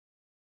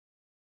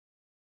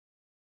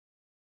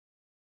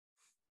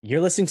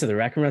You're listening to the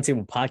Rack and Round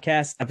Table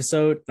podcast,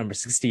 episode number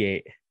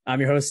 68. I'm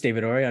your host,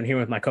 David Ori. I'm here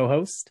with my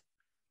co-host,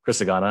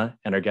 Chris Agana,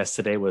 and our guest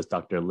today was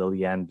Dr.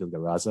 Lilian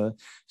Villaraza.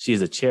 She is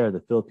the chair of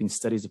the Philippine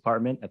Studies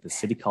Department at the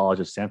City College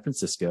of San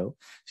Francisco.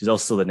 She's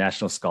also the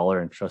national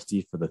scholar and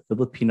trustee for the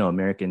Filipino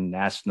American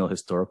National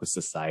Historical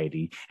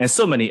Society, and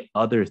so many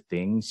other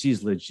things.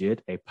 She's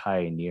legit a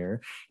pioneer,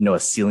 a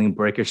ceiling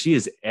breaker. She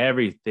is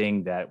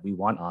everything that we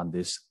want on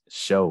this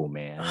show,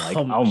 man.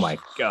 Oh my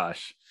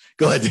gosh.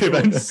 Go ahead,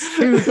 David.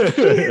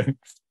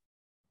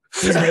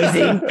 She's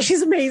amazing.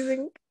 She's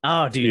amazing.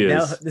 Oh, dude,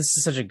 this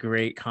is such a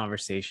great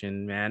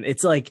conversation, man.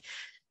 It's like,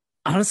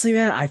 honestly,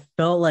 man, I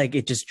felt like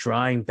it just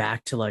drawing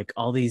back to like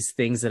all these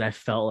things that I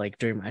felt like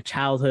during my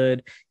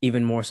childhood,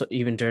 even more so,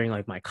 even during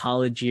like my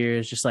college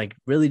years, just like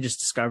really just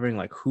discovering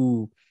like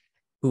who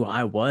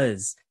I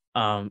was.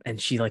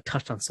 And she like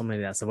touched on so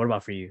many of that. So what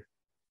about for you?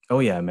 Oh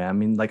yeah, man. I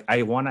mean, like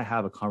I want to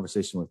have a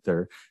conversation with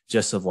her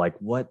just of like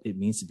what it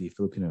means to be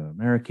Filipino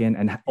American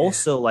and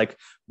also like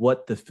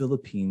what the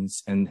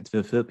Philippines and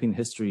the Philippine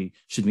history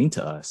should mean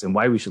to us and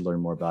why we should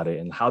learn more about it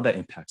and how that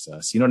impacts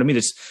us. You know what I mean?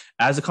 Just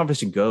as the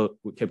conversation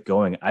kept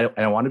going,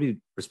 I want to be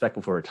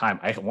respectful for her time.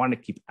 I want to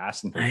keep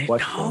asking her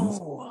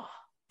questions.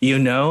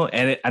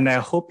 And I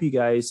hope you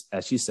guys,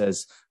 as she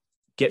says,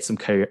 get some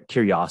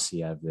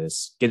curiosity out of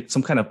this, get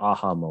some kind of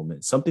aha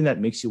moment, something that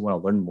makes you want to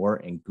learn more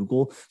and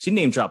Google. She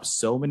name drops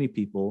so many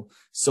people,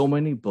 so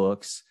many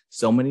books,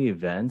 so many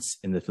events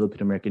in the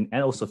Filipino American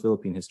and also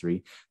Philippine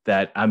history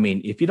that, I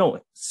mean, if you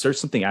don't search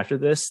something after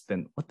this,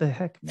 then what the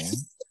heck, man?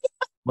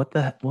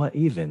 what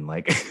even?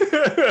 Like,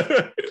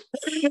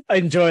 I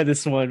enjoy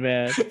this one,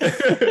 man.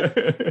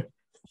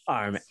 All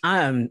right,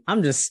 man.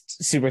 I'm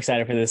just super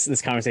excited for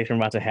this conversation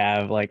we're about to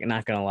have. Like,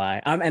 not gonna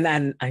lie. I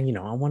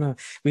want to.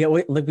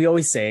 We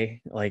always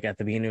say, like at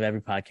the beginning of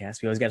every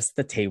podcast, we always got to set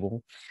the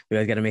table. We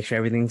always got to make sure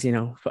everything's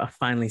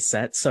finally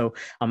set. So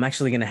I'm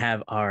actually gonna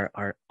have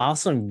our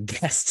awesome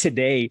guest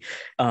today,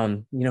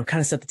 kind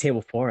of set the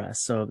table for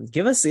us. So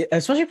give us,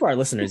 especially for our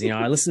listeners,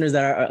 our listeners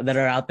that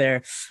are out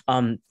there,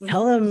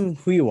 tell them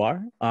who you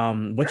are,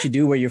 what you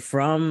do, where you're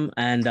from,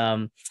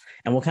 and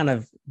we'll kind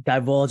of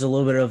divulge a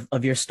little bit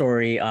of your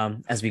story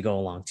as we go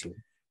along too.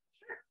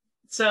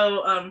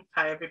 So,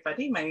 hi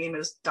everybody. My name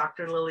is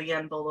Dr.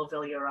 Lilian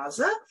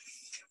Villaraza.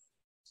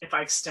 If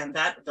I extend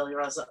that,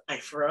 Villaraza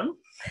Ifron.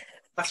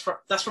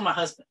 That's for my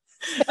husband.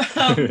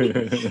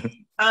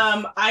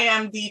 I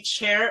am the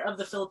chair of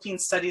the Philippine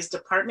Studies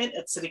Department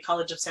at City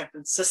College of San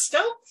Francisco.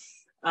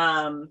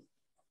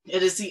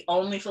 It is the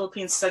only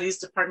Philippine Studies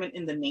Department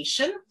in the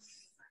nation.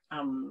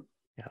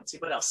 Let's see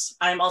what else.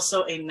 I'm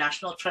also a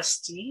national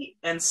trustee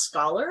and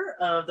scholar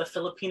of the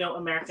Filipino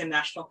American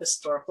National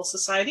Historical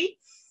Society.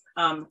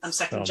 I'm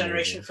second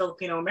generation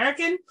Filipino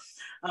American,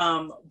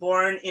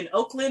 born in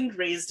Oakland,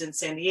 raised in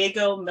San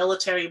Diego,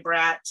 military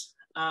brat.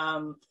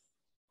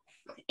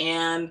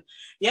 And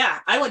yeah,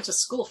 I went to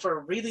school for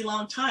a really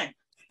long time.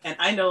 And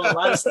I know a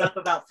lot of stuff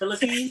about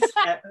Philippines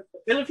and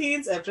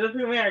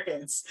Filipino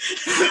Americans.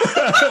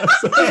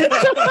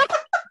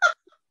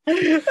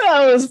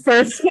 That was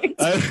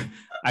perfect.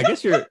 I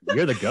guess you're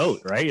the GOAT,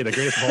 right? You're the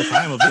greatest of all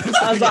time of this.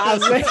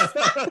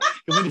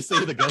 Can we just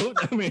say the GOAT?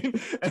 I mean,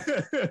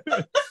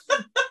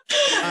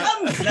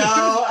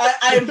 no,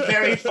 I'm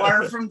very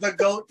far from the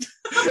GOAT.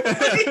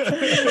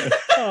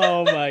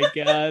 Oh my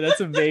God,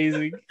 that's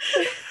amazing.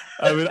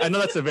 I mean, I know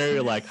that's a very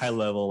like high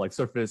level, like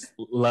surface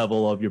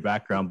level of your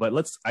background, but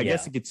I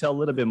guess you could tell a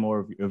little bit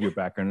more of your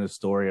background and the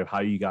story of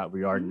how you got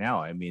where you are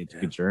now. I mean, it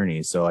took a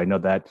journey. So I know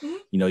that,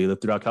 you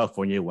lived throughout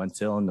California, went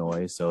to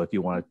Illinois. So if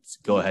you want to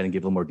go ahead and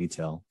give a little more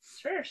detail.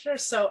 Sure.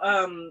 So,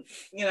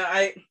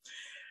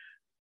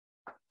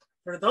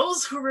 for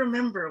those who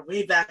remember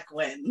way back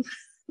when,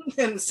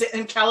 in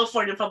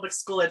California public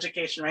school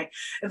education, right?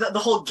 The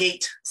whole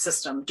GATE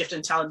system, gift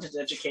and talented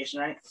education,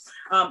 right?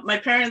 My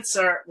parents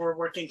are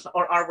working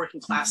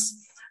class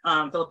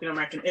Filipino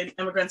American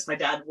immigrants. My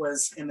dad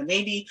was in the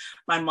Navy.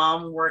 My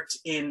mom worked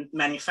in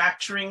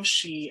manufacturing.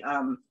 She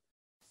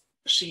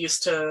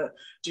used to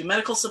do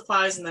medical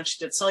supplies, and then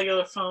she did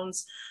cellular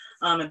phones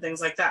and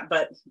things like that.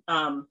 But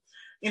all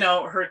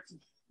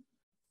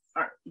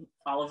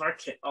of her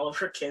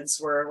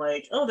kids were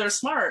like, oh, they're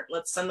smart.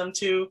 Let's send them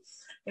to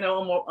a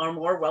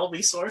more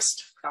well-resourced,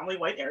 predominantly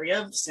white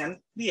area of San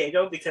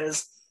Diego,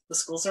 because the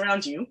schools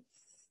around you,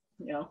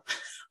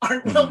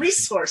 aren't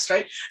well-resourced,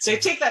 right? So you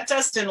take that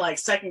test in like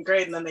second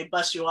grade, and then they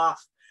bus you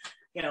off,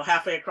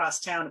 halfway across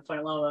town to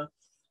Point Loma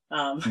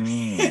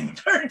in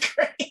third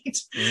grade.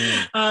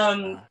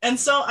 And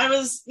so I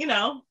was, you're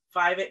an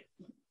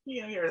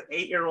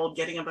 8-year-old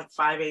getting up at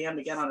 5 a.m.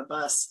 to get on a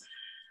bus,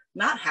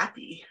 not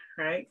happy,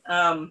 right?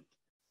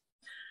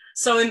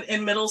 So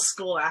in middle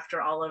school,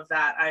 after all of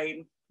that,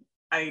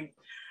 I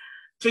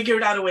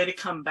figured out a way to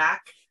come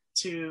back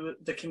to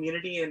the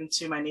community and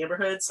to my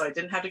neighborhood, so I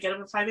didn't have to get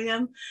up at 5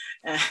 a.m.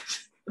 And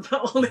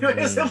the only way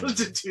I was able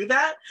to do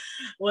that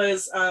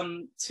was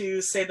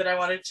to say that I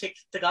wanted to take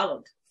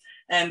Tagalog.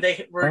 And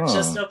they were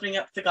just opening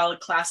up Tagalog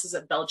classes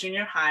at Bell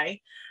Junior High.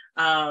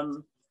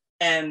 And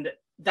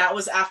that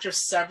was after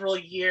several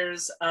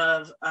years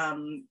of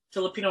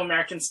Filipino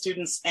American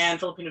students and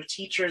Filipino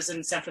teachers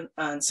in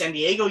San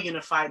Diego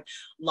Unified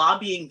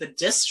lobbying the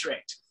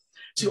district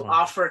to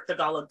offer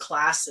Tagalog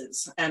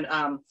classes. And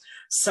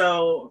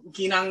so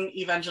Ginang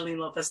Evangeline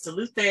Lopez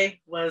Delute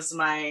was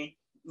my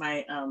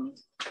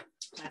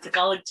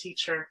Tagalog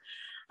teacher.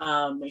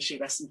 May she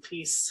rest in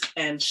peace.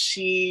 And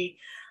she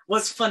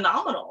was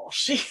phenomenal.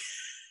 She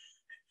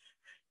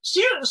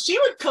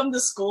would come to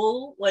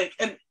school like,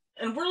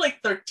 and we're like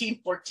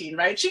 13, 14,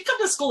 right? She'd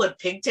come to school in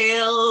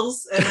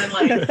pigtails. And then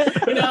like,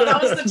 that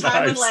was the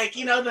time when like,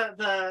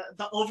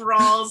 the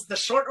overalls, the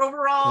short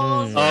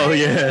overalls. Right? Oh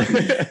yeah.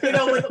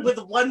 with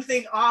one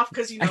thing off,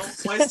 because,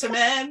 Boys to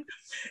Men.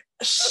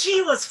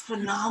 She was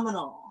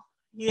phenomenal,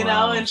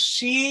 and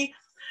she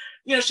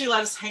let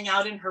us hang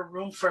out in her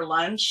room for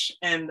lunch.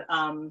 And,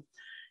 I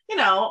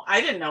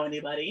didn't know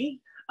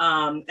anybody.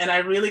 And I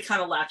really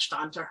kind of latched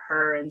onto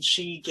her, and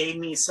she gave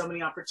me so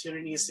many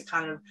opportunities to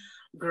kind of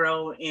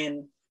grow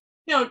in,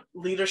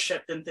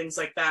 leadership and things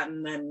like that.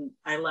 And then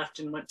I left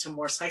and went to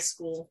Morse High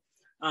School.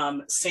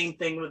 Same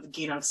thing with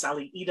Ginang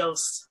Sally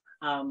Idos.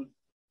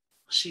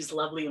 She's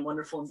lovely and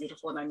wonderful and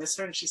beautiful, and I miss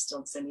her, and she's still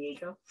in San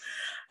Diego.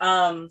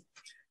 And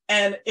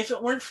if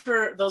it weren't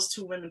for those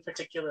two women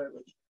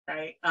particularly,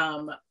 right,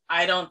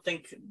 I don't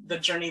think the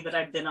journey that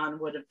I've been on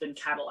would have been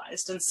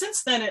catalyzed. And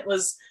since then,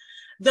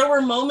 there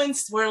were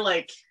moments where,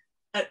 like,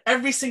 at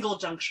every single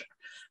juncture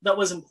that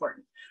was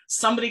important,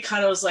 somebody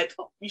kind of was like,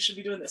 oh, you should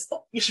be doing this.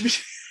 Oh, you should be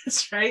doing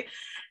this, right?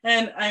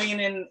 And I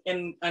mean,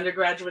 in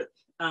undergraduate,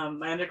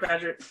 my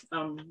undergraduate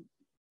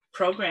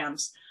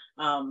programs,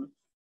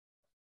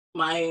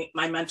 my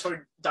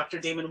mentor, Dr.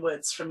 Damon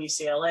Woods from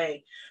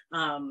UCLA,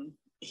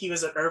 he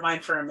was at Irvine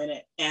for a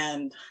minute,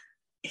 and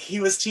he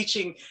was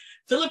teaching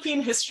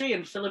Philippine history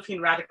and Philippine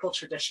radical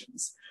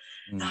traditions.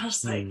 And I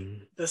was like,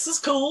 this is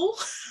cool.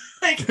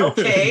 Like,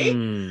 okay,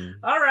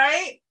 all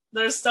right.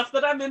 There's stuff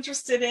that I'm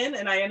interested in.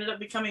 And I ended up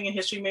becoming a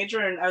history major.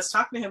 And I was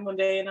talking to him one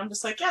day, and I'm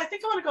just like, yeah, I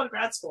think I want to go to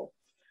grad school.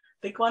 I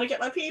think I want to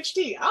get my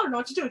PhD. I don't know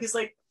what to do. He's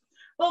like,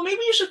 well,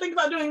 maybe you should think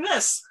about doing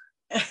this.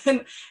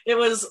 And it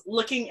was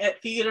looking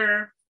at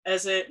theater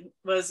as it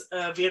was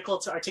a vehicle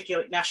to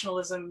articulate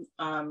nationalism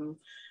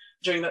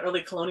during the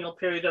early colonial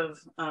period of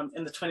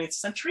in the 20th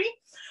century.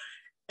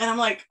 And I'm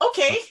like,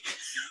 okay,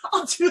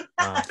 I'll do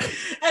that.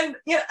 And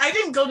I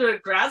didn't go to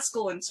grad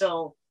school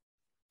until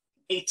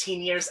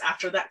 18 years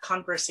after that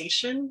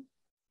conversation.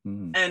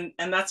 And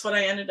that's what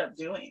I ended up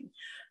doing.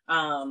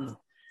 And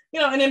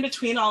in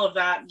between all of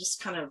that,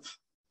 just kind of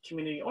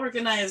community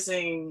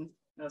organizing.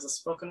 I was a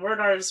spoken word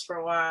artist for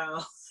a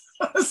while.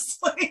 I was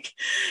like,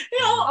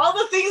 all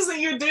the things that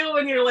you do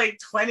when you're like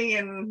 20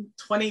 and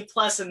 20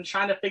 plus and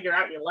trying to figure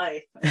out your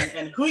life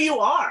and who you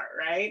are,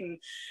 right?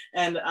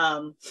 And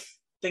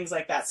things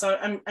like that. So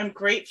I'm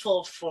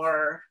grateful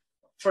for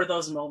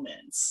those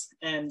moments.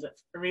 And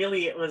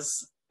really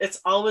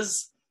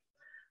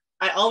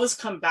I always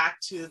come back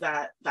to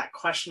that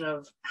question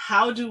of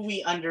how do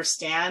we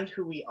understand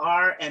who we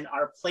are and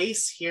our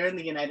place here in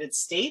the United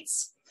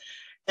States,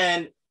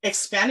 and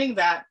expanding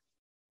that,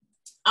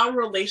 our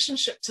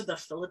relationship to the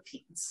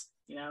Philippines,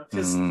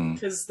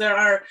 because there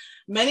are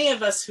many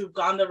of us who've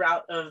gone the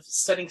route of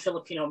studying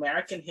Filipino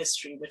American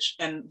history,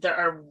 and there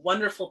are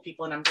wonderful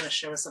people, and I'm going to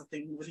share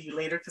something with you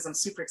later because I'm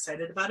super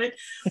excited about it.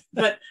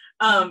 But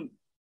I'm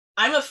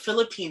a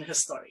Philippine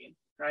historian,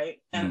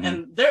 right?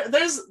 And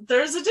there's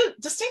a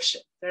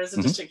distinction. There's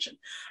a distinction.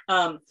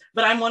 But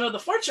I'm one of the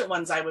fortunate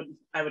ones, I would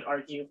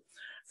argue,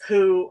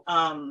 who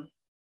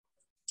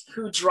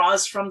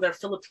draws from their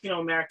Filipino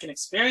American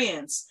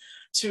experience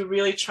to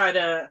really try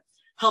to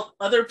help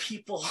other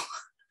people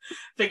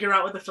figure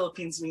out what the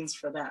Philippines means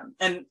for them,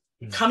 and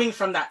coming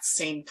from that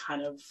same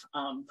kind of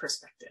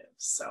perspective.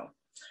 So,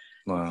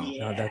 wow,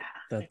 yeah,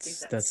 no,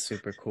 that's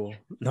super cool.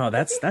 No,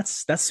 that's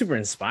super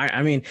inspiring.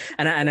 I mean,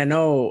 and I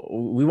know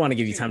we want to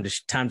give you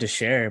time to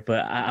share,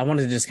 but I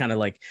wanted to just kind of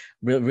like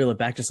reel it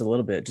back just a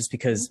little bit, just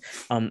because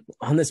on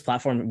this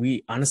platform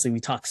we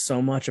talk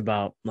so much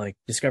about like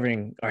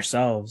discovering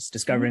ourselves,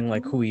 discovering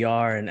like who we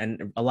are,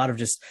 and a lot of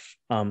just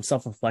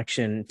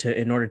self-reflection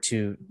in order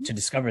to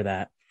discover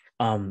that.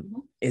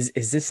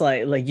 Is this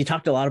like you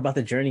talked a lot about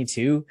the journey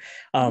too?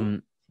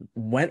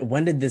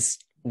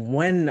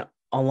 When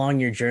along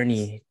your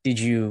journey did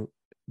you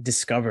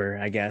discover,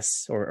 I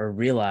guess, or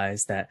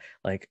realize that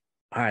like,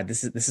 all right,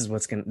 this is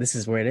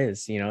where it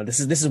is,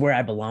 this is where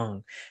I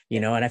belong,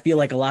 and I feel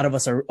like a lot of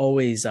us are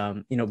always,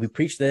 we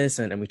preach this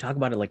and we talk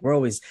about it, like we're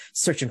always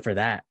searching for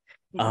that.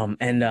 Now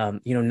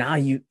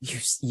you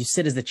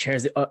sit as the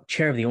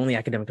chair of the only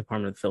academic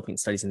department of Philippine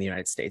studies in the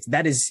United States.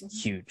 That is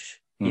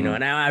huge,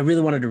 and I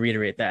really wanted to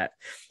reiterate that.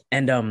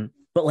 And,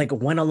 but like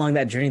when along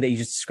that journey that you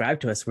just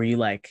described to us, were you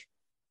like,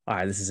 all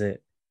right, this is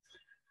it?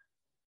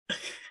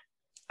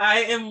 I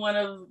am one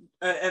of,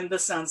 and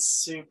this sounds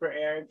super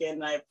arrogant,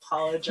 and I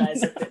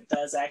apologize if it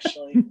does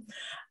actually.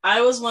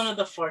 I was one of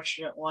the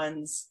fortunate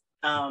ones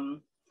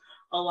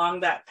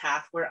along that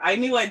path where I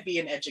knew I'd be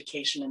in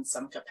education in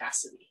some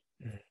capacity,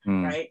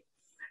 right?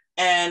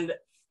 And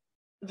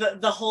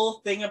the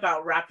whole thing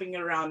about wrapping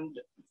around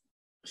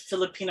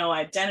Filipino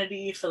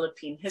identity,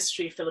 Philippine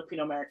history,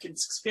 Filipino American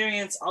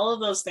experience, all of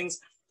those things.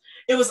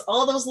 It was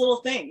all those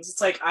little things.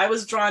 It's like I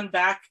was drawn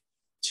back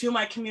to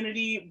my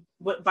community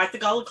by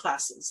Tagalog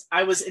classes.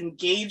 I was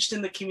engaged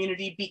in the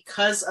community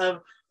because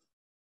of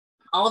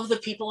all of the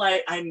people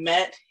I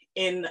met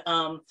in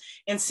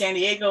San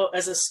Diego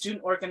as a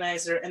student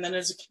organizer and then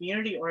as a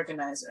community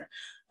organizer.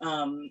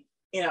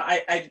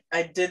 I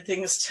did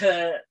things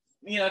to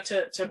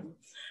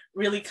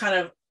really kind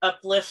of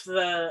uplift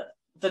the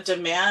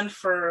demand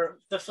for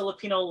the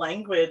Filipino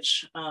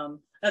language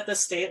at the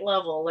state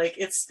level. Like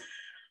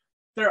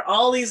there are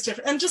all these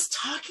different, and just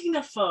talking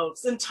to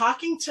folks and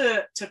talking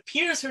to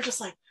peers who are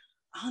just like,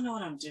 I don't know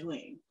what I'm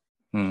doing.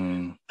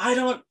 I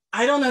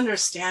don't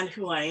understand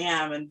who I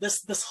am. And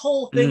this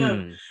whole thing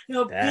of,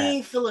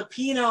 being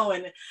Filipino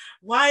and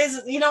why is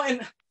it,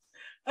 and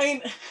I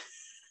mean,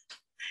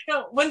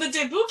 when the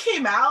debut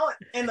came out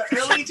in the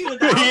early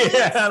 2000s.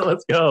 Yeah,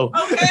 let's go.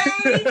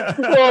 Okay.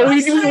 Well,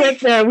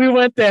 we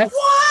went there.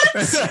 What?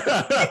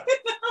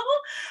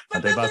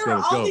 But then there were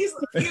all these,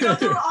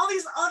 there were all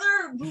these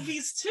other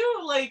movies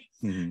too, like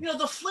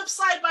The Flip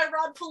Side by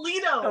Rod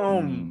Polito.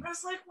 I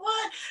was like,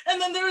 what? And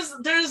then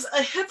there's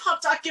a hip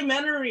hop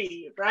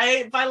documentary,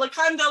 right, by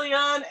Lacan De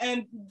Leon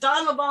and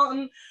Don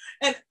LeBon,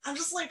 and I'm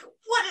just like,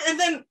 what? And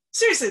then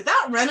seriously,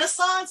 that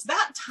Renaissance,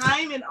 that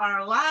time in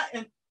our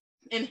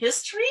in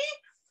history,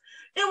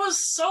 it was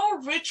so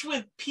rich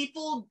with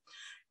people,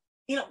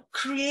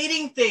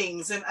 creating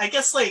things, and I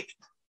guess like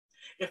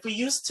if we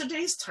use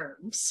today's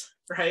terms,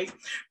 right?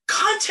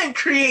 Content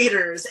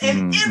creators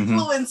and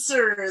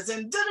influencers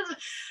and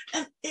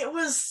it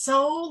was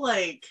so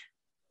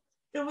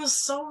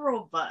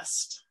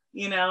robust,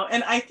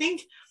 and I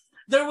think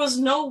there was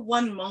no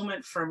one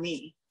moment for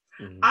me.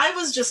 I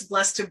was just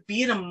blessed to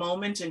be at a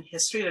moment in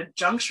history, at a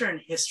juncture in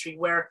history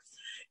where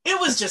it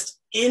was just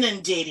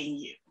inundating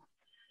you.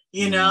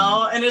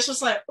 And it's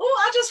just like,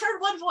 oh, I just heard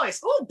one voice.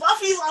 Oh,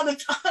 Buffy's on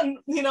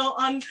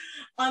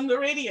the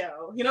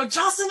radio.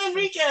 Jocelyn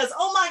Enriquez.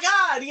 Oh my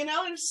God. And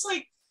it's just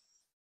like,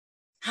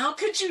 how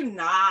could you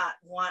not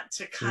want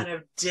to kind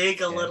of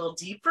dig a little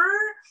deeper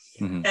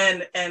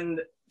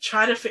and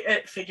try to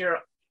figure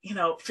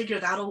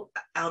that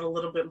out a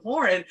little bit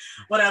more? And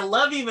what I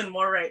love even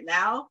more right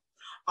now,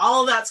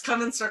 all of that's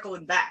coming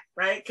circling back,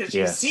 right? Because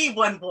you see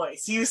one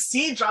voice, you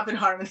see Drop in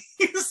Harmony,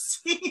 you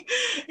see,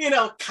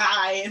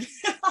 Kai and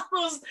all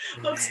those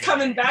folks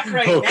coming back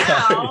right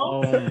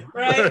now,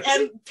 right?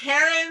 And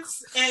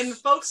parents and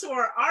folks who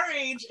are our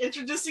age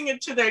introducing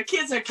it to their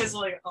kids. Their kids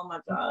are like, oh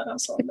my God, I'm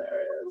so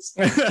embarrassed.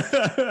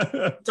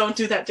 Don't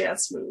do that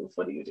dance move.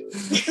 What are you doing?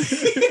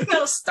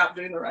 Stop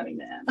doing the running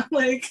man. I'm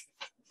like,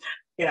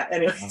 yeah,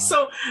 anyway.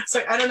 So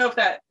I don't know if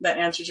that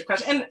answers your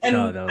question. And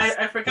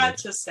I forgot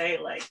to say,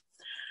 like,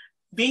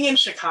 being in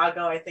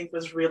Chicago, I think,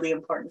 was really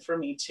important for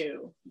me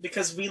too,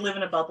 because we live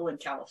in a bubble in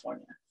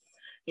California,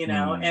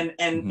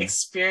 and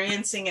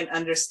experiencing and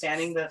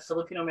understanding the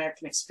Filipino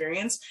American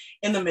experience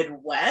in the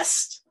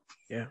Midwest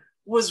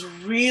was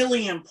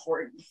really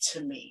important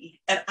to me.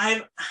 And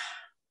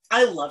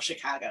I love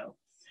Chicago.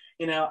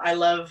 I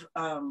love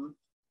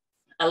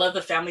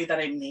the family that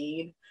I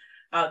made.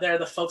 They're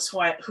the folks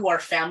who are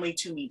family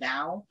to me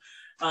now.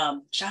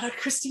 Shout out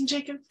Christine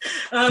Jacobs.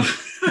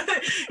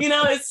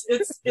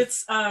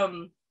 It's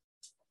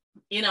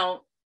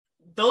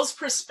those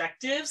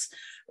perspectives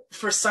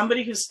for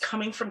somebody who's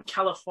coming from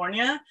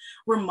California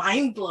were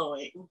mind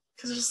blowing,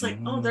 because it's just like,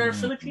 oh, there are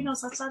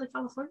Filipinos outside of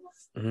California.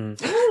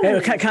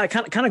 Hey,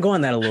 kind of go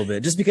on that a little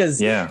bit, just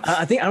because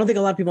I don't think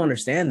a lot of people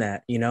understand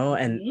that, go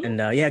on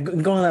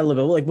that a little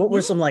bit. Like, what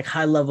were some like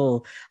high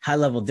level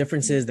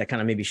differences that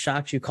kind of maybe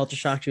culture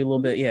shocked you a little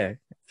bit? Yeah.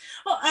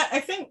 Well,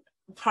 I think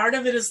part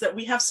of it is that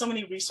we have so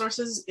many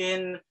resources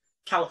in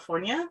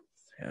California.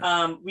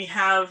 We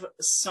have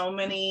so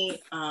many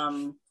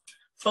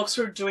folks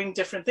who are doing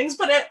different things,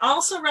 but I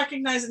also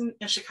recognize in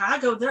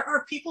Chicago, there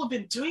are people who've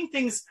been doing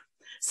things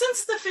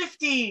since the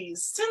 50s,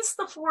 since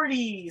the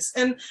 40s.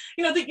 And,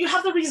 that you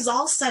have the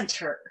Rizal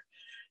Center,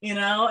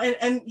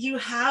 and you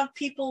have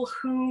people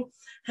who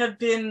have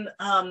been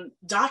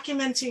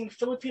documenting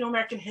Filipino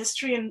American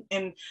history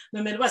in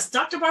the Midwest.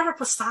 Dr. Barbara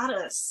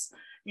Posadas,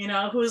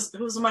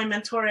 who's my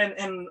mentor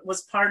and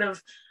was part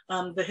of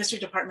the history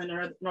department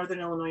at Northern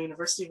Illinois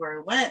University,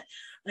 where I went.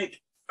 Like,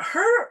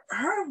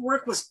 her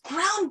work was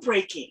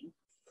groundbreaking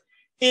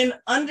in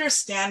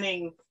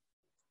understanding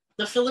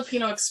the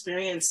Filipino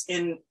experience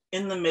in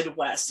the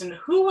Midwest and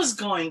who was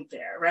going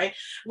there, right?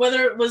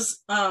 Whether it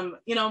was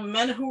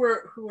men who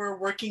were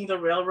working the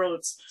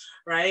railroads,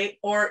 right?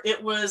 Or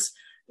it was,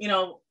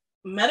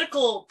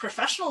 medical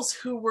professionals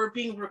who were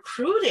being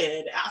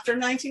recruited after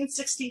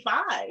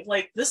 1965.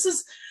 Like, this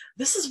is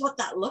what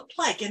that looked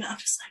like. And I'm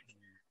just like,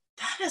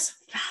 that is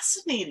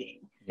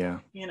fascinating. Yeah.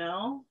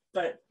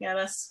 But yeah,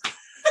 that's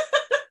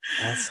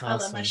awesome. I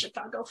love my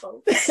Chicago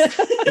folks.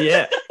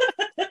 Yeah.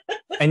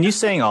 And you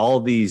saying all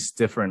these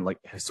different like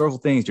historical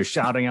things, you're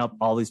shouting out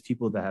all these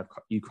people that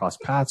you cross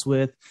paths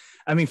with.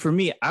 I mean, for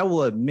me, I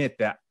will admit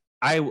that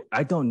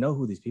I don't know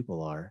who these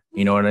people are.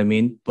 You know what I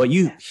mean? But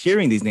you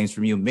hearing these names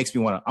from you makes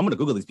me want to. I'm going to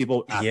Google these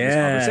people after this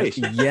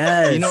conversation.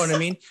 Yes. You know what I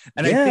mean?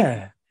 And I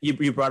think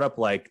you brought up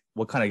like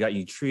what kind of got you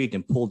intrigued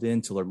and pulled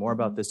in to learn more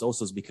about this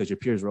also is because your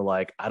peers were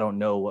like, I don't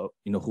know what,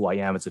 who I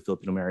am as a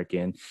Filipino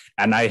American.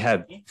 And I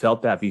have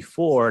felt that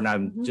before. And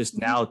I'm just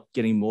now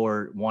getting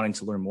wanting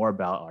to learn more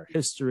about our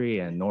history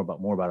and know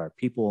more about our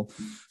people.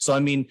 So, I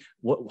mean,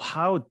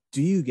 how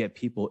do you get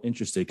people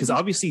interested? Because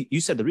obviously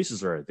you said the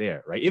resources are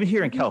there, right? Even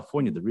here in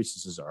California, the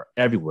resources are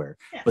everywhere,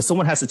 but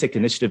someone has to take the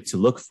initiative to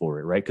look for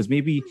it, right? Because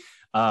maybe,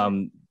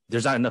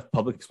 there's not enough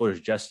public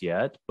exposure just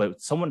yet,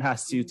 but someone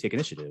has to take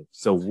initiative.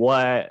 So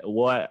what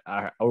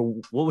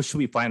should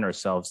we find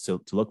ourselves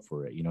to look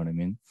for it? You know what I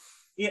mean?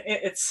 Yeah,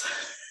 it's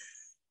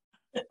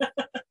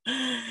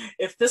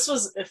if this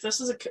was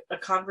a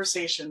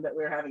conversation that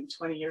we were having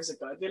 20 years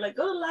ago, I'd be like,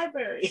 go to the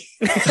library.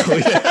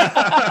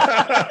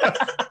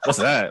 What's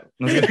that?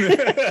 I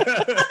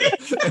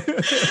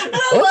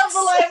love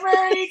the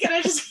library. Can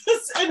I just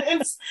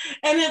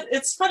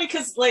it's funny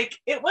because like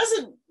it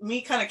wasn't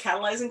me kind of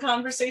catalyzing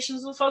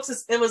conversations with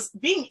folks. It was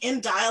being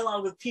in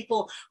dialogue with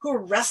people who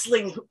are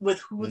wrestling with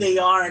who they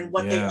are and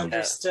what they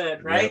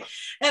understood, right?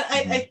 And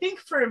I think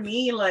for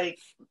me, like,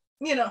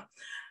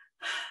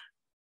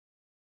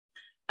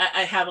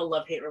 I have a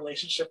love-hate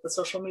relationship with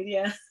social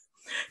media,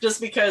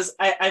 just because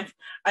I've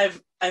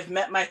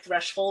met my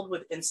threshold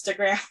with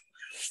Instagram,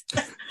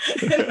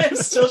 and I'm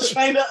still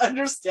trying to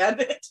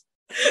understand it.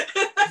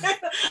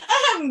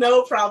 I have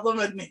no problem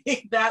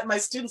admitting that. My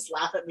students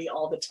laugh at me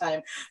all the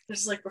time. They're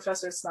just like,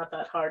 Professor, it's not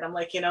that hard. I'm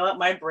like, you know what?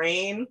 My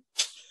brain,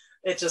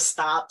 it just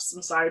stops.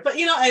 I'm sorry, but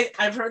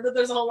I've heard that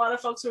there's a whole lot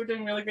of folks who are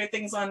doing really great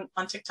things on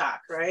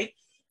TikTok, right?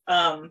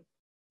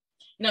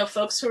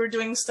 Folks who are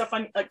doing stuff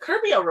on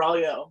Kirby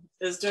Arroyo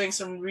is doing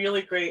some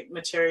really great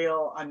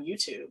material on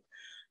YouTube.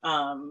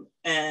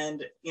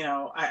 And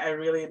I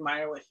really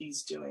admire what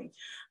he's doing.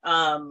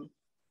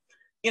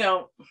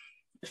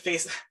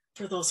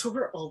 For those who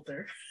are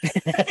older.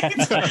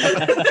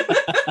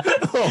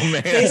 Oh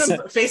man.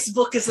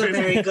 Facebook is a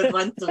very good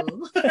one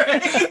too.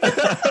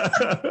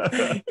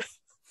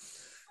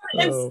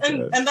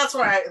 Right? And that's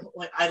where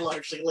I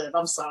largely live.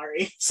 I'm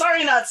sorry,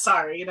 not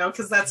sorry,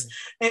 because that's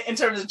in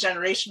terms of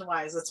generation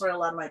wise, that's where a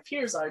lot of my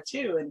peers are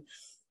too. And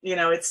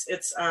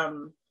it's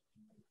kind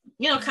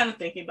of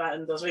thinking about it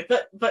in those ways,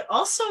 but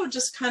also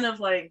just kind of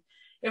like,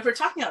 if we're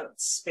talking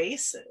about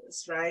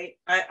spaces, right?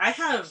 I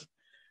have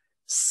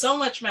so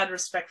much mad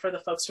respect for the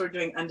folks who are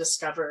doing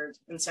Undiscovered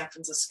in San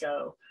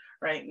Francisco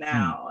right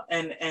now,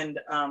 and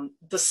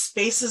the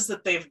spaces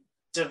that they've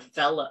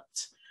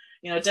developed.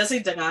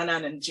 Desi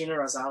Danganan and Gina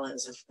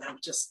Rosales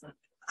have just,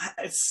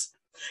 it's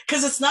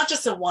because it's not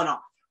just a one-off,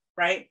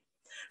 right?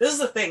 This is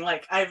the thing,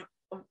 like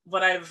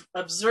what I've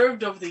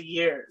observed over the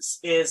years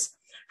is,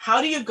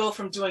 how do you go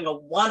from doing a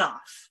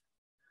one-off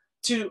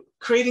to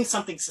creating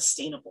something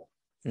sustainable,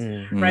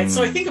 right?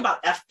 So I think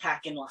about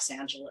FPAC in Los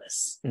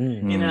Angeles,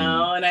 and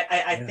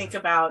I think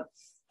about,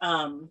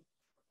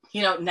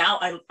 now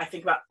I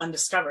think about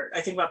Undiscovered. I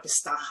think about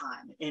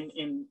Pistahan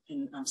in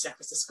San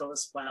Francisco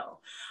as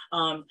well.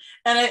 And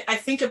I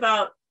think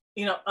about,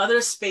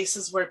 other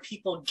spaces where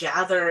people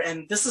gather,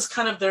 and this is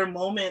kind of their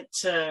moment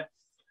to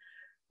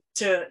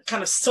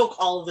kind of soak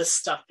all of this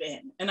stuff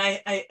in. And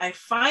I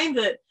find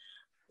that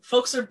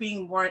folks are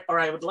being more, or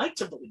I would like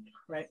to believe,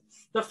 right,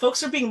 that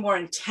folks are being more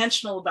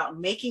intentional about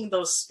making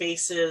those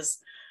spaces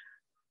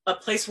a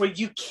place where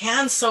you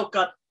can soak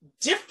up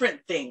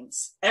different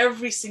things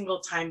every single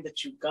time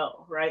that you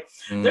go, right?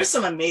 There's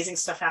some amazing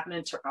stuff happening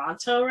in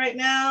Toronto right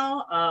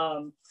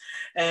now.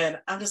 And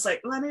I'm just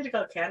like, I need to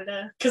go to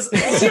Canada. Because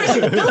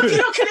seriously,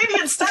 Filipino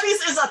Canadian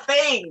studies is a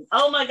thing.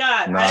 Oh my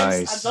God.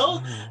 Nice.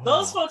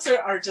 Those folks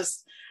are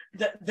just,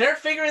 they're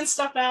figuring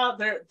stuff out.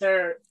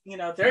 They're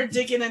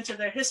digging into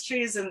their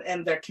histories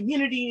and their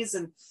communities,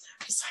 and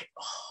just like,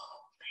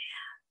 oh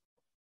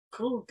man,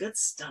 cool, good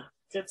stuff.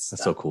 That's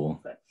so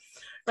cool.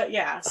 But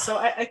yeah, so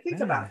I think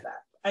about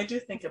that. I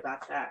do think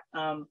about that.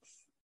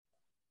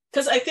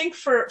 Because I think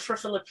for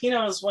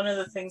Filipinos, one of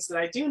the things that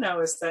I do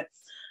know is that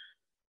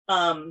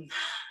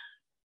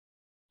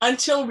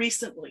until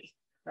recently,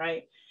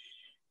 right,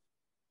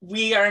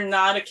 we are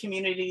not a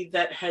community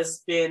that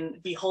has been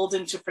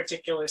beholden to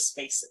particular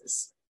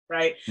spaces,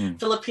 right?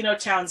 Filipino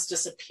towns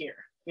disappear,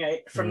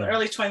 right? From the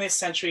early 20th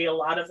century, a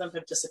lot of them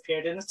have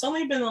disappeared. And it's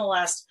only been in the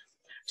last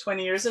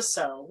 20 years or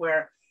so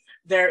where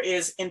there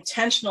is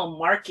intentional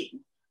marking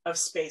of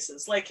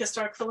spaces, like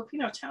Historic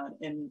Filipino Town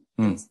in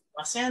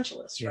Los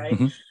Angeles, right?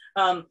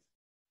 But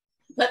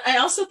I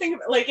also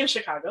think, like in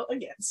Chicago,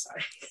 again,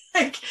 sorry,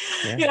 like,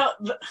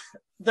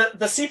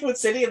 the seafood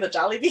city and the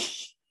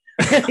Jollibee.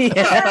 Right?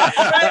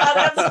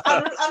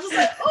 I'm just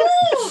like,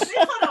 oh,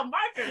 they put a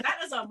marker. That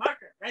is a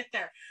marker right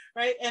there,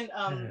 right? And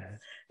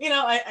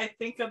I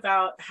think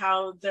about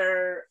how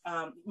they're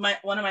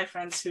one of my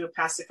friends who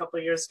passed a couple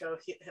of years ago.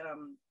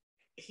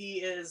 He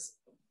is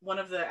one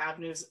of the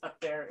avenues up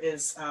there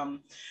is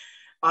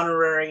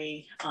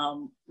honorary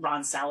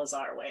Ron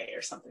Salazar Way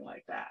or something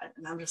like that,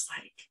 and I'm just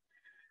like,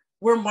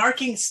 we're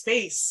marking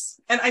space.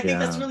 And I think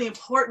that's Yeah. really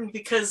important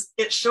because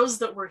it shows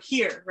that we're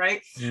here,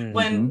 right? Mhm.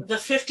 When the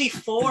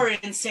 54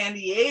 in San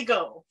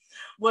Diego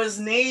was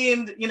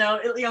named, you know,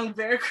 Iliang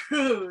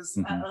Veracruz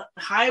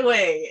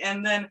Highway.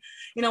 And then,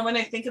 you know, when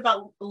I think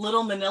about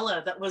Little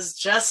Manila, that was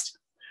just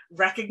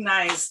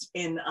recognized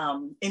in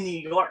New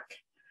York,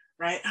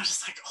 right? I was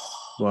just like, oh.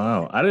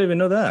 Wow, I didn't even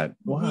know that.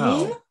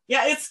 Wow.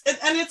 Yeah,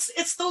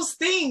 it's those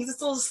things. It's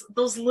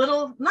those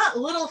little, not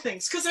little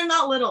things, because they're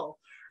not little,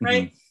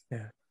 right?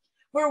 Yeah.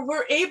 Where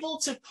we're able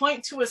to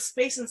point to a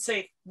space and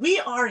say, we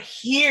are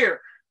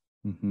here.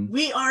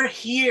 We are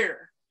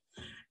here.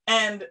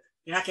 And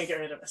you're not gonna get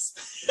rid of us.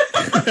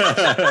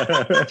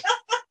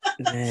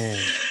 Man.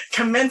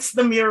 Commence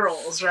the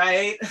murals,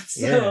 right?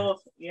 So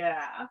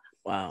yeah.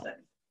 Wow.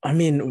 I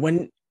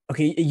mean,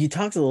 you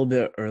talked a little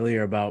bit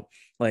earlier about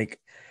like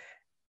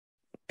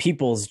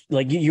people's,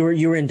 like you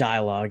were in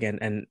dialogue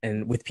and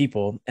with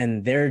people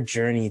and their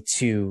journey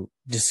to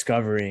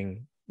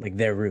discovering like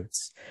their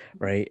roots,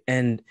 right?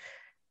 And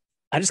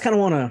I just kind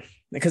of want to,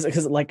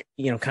 because like,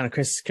 you know, kind of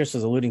Chris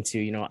was alluding to,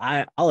 you know,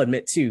 I'll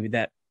admit too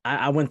that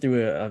I went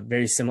through a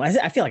very similar,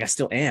 I feel like I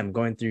still am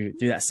going through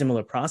that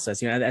similar process.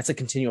 You know, that's a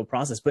continual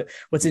process. But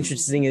what's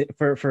interesting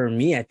for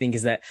me, I think,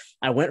 is that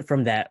I went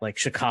from that like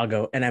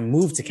Chicago and I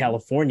moved to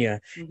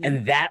California,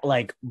 and that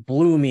like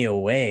blew me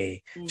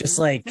away. Just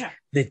like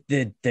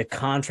the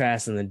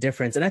contrast and the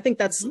difference. And I think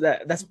that's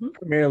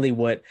primarily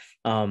what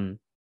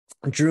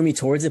drew me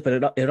towards it,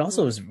 but it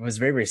also was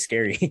very, very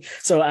scary.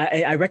 So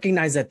I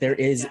recognize that it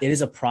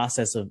is a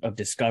process of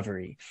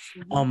discovery.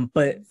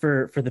 But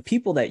for the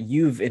people that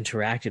you've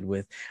interacted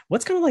with,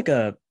 what's like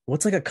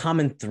a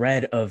common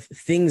thread of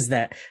things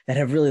that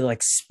have really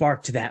like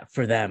sparked that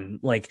for them?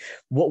 Like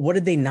what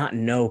did they not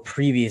know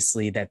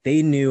previously that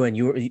they knew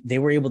and they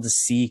were able to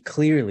see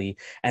clearly,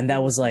 and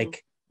that was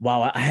like,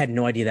 wow, I had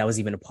no idea that was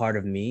even a part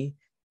of me.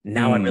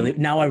 Now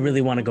I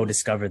really want to go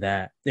discover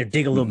that, or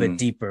dig a little bit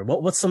deeper.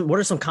 What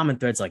are some common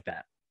threads like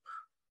that?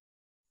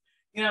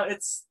 You know,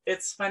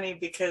 it's funny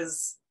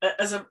because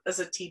as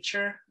a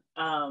teacher,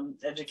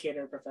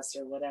 educator,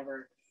 professor,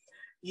 whatever,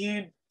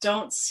 you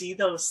don't see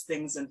those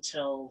things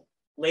until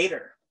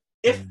later,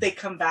 if they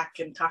come back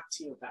and talk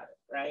to you about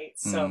it, right?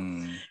 So,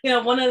 you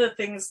know, one of the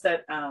things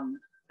that I'm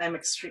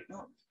extreme.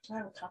 Oh, do I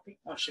have a copy?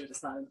 Oh shoot,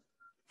 it's not in.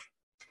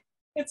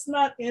 It's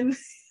not in.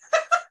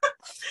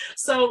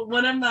 So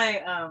one of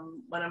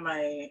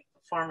my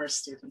former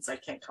students, I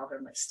can't call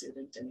her my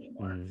student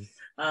anymore.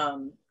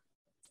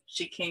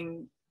 She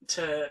came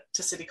to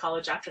City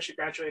College after she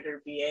graduated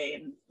her BA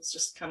and was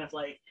just kind of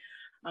like,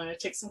 I'm going to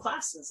take some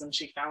classes. And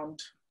she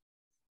found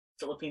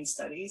Philippine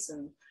studies,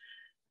 and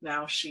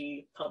now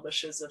she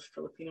publishes a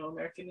Filipino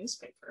American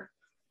newspaper.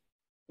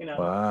 You know,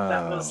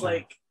 that was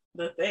like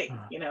the thing,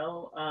 you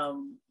know.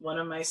 One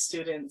of my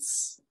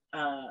students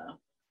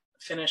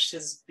finished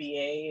his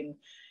BA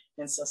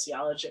in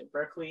sociology at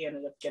Berkeley,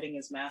 ended up getting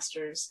his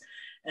master's.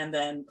 And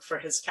then for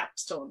his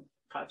capstone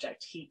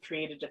project, he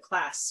created a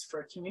class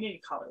for a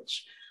community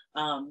college.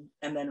 And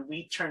then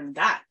we turned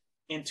that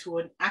into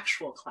an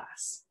actual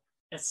class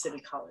at City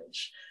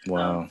College.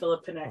 Wow.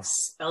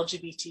 Filipinx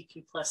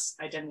LGBTQ plus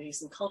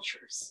identities and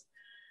cultures.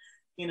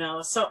 You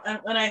know, so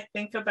when I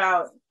think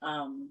about,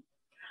 I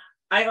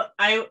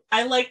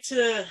would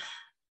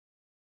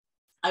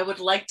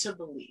like to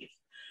believe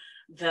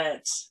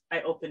that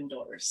I open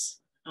doors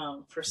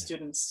for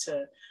students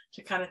to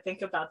kind of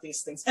think about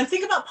these things and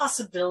think about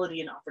possibility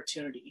and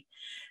opportunity,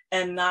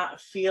 and not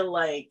feel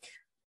like,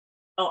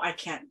 oh, I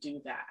can't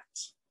do that.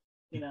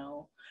 You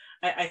know,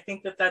 I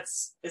think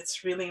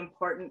it's really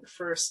important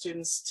for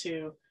students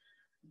to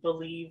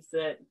believe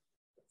that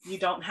you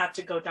don't have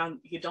to go down,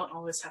 you don't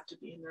always have to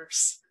be a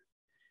nurse.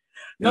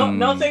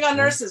 No thing on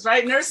nurses,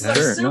 right? Nurses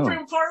are super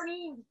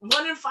important.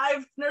 1 in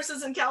 5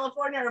 nurses in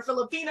California are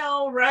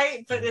Filipino,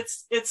 right? But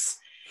it's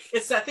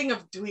that thing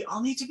of, do we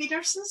all need to be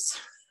nurses?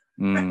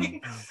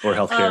 Right? Or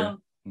healthcare.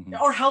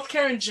 Or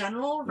healthcare in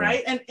general,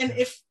 right? And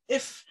if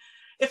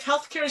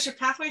healthcare is your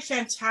pathway,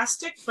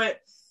 fantastic, but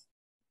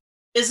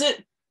is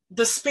it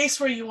the space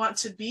where you want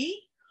to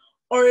be?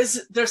 Or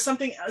is there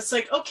something, it's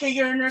like, okay,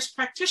 you're a nurse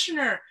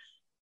practitioner.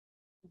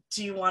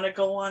 Do you want to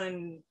go on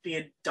and be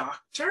a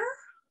doctor?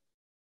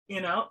 You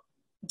know,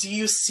 do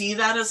you see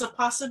that as a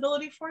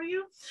possibility for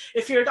you?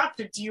 If you're a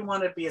doctor, do you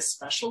want to be a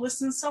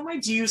specialist in some way?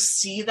 Do you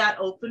see that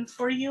open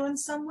for you in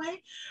some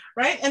way?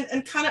 Right?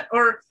 And kind of,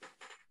 or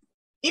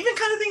even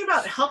kind of think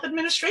about health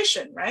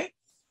administration, right?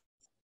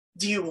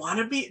 Do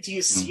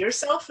you see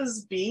yourself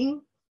as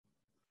being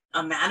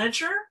a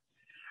manager?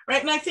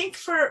 Right? And I think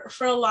for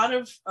a lot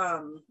of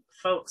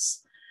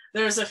folks,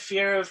 there's a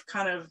fear of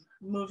kind of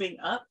moving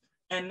up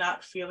and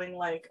not feeling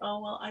like,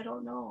 oh, well, I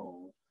don't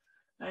know.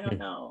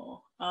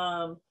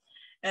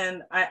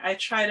 And I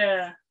try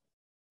to,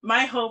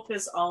 my hope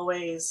is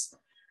always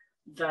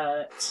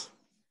that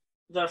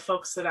the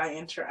folks that I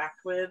interact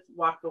with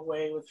walk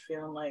away with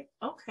feeling like,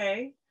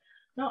 okay,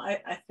 no,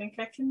 I think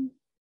I can,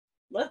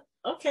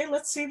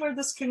 let's see where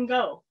this can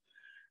go,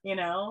 you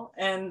know?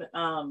 And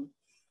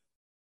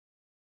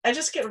I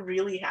just get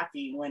really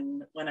happy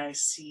when I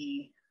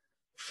see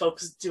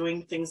folks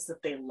doing things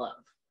that they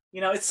love.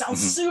 You know, it sounds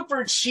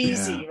super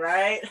cheesy,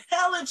 right?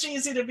 Hella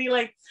cheesy to be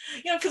like,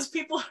 you know, because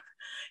people,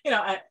 you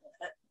know,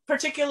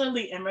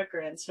 particularly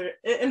immigrants,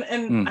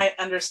 and I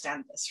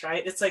understand this,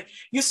 right? It's like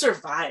you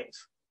survive.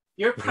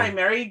 Your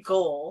primary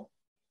goal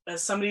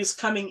as somebody who's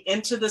coming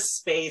into this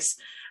space,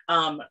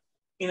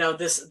 you know,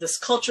 this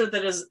culture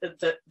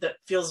that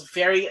feels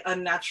very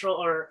unnatural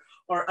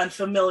or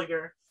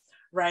unfamiliar,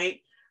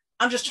 right?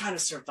 I'm just trying to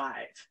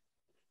survive,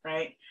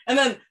 right? And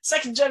then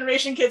second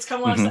generation kids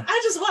come along and say, I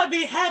just want to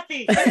be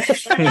happy. Like,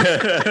 what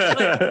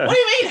do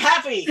you mean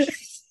happy?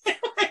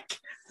 Like,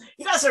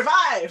 you gotta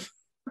survive,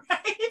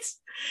 right?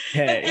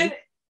 Hey. And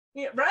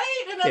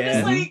right? And I'm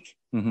just like,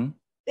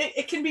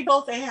 it can be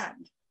both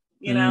and,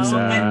 you know?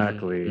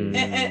 Exactly.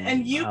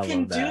 And you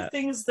can do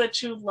things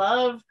that you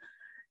love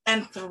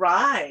and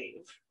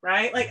thrive,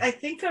 right? Like I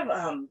think of,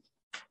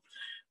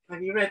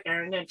 have you read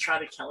Aaron and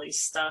Trotta Kelly's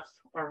stuff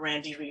or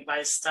Randy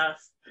Reby's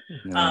stuff?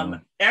 No.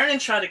 Aaron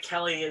and Trotta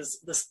Kelly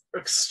is this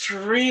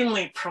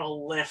extremely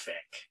prolific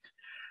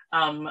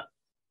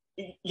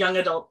young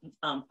adult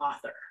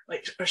author.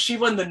 Like, or she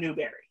won the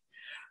Newbery,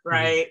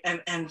 right?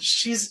 And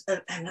she's,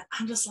 and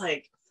I'm just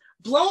like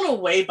blown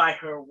away by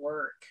her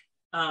work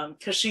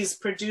because she's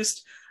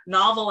produced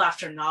novel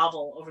after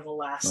novel over the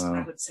last,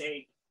 I would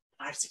say,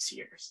 5-6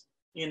 years.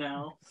 You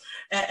know,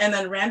 and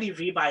then Randy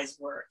Reby's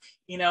work,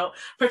 you know,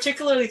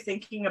 particularly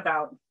thinking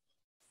about,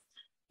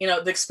 you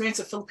know, the experience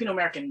of Filipino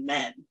American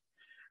men,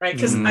 right?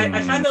 Because I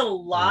find that a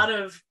lot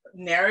of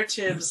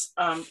narratives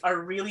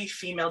are really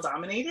female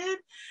dominated,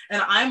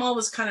 and I'm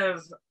always kind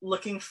of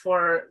looking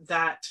for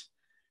that,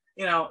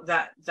 you know,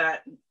 that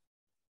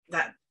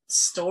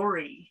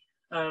story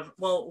of,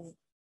 well,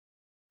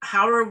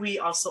 how are we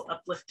also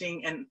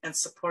uplifting and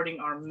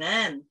supporting our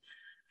men,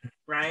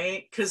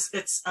 right? Because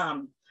it's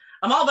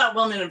I'm all about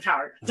women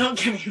empowered. Don't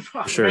get me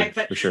wrong, right?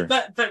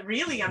 But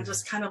really, I'm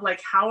just kind of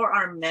like, how are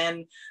our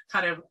men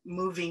kind of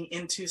moving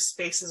into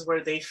spaces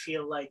where they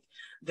feel like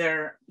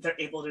they're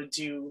able to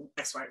do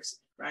X, Y, or Z,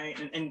 right?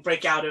 And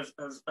break out of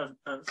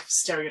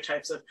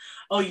stereotypes of,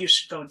 oh, you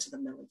should go into the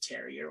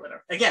military or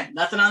whatever. Again,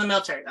 nothing on the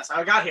military. That's how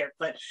I got here.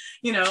 But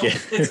you know,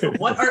 it's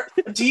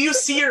do you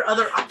see your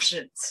other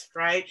options,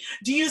 right?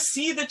 Do you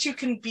see that you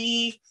can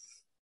be,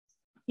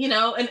 you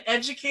know, an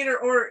educator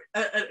or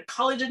a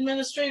college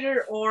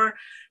administrator or,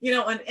 you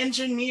know, an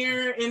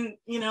engineer in,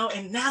 you know,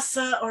 in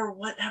NASA or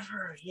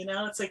whatever, you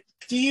know? It's like,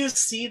 do you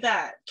see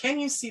that? Can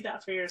you see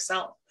that for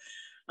yourself?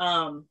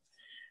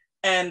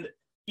 And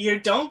you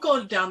don't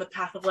go down the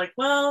path of like,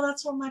 well,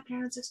 that's what my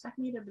parents expect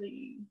me to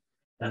be.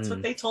 That's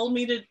what they told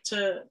me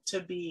to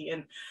be.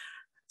 And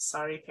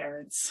sorry,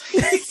 parents.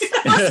 sorry,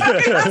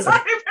 parents.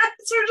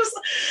 We're just,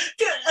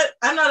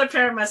 I'm not a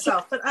parent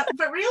myself, but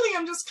really,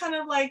 I'm just kind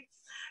of like,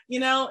 you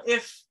know,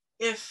 if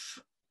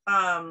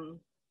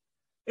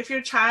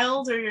your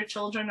child or your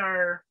children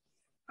are,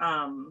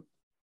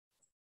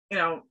 you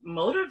know,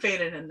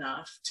 motivated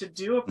enough to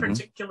do a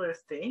particular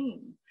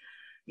thing,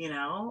 you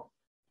know,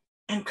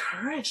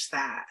 encourage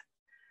that.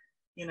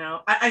 You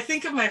know, I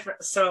think of my friend.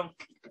 So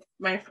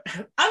I'm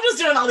just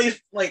doing all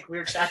these like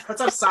weird chat notes.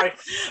 I'm sorry,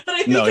 but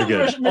I think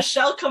of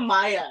Michelle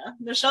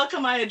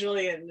Kamaya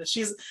Julian.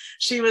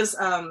 She was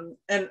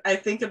and I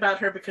think about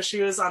her because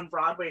she was on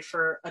Broadway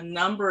for a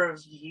number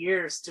of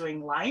years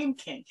doing Lion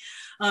King,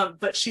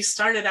 but she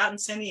started out in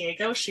San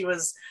Diego. She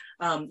was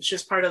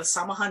part of the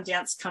Samahan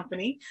Dance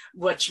Company,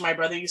 which my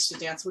brother used to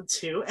dance with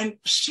too, and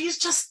she's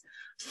just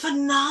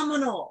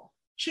phenomenal.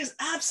 She's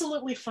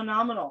absolutely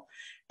phenomenal,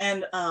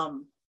 and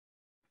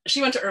she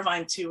went to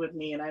Irvine too with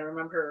me, and I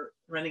remember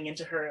running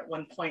into her at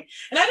one point.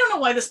 And I don't know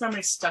why this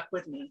memory stuck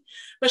with me,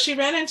 but she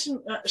ran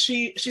into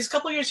she's a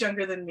couple years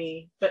younger than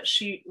me, but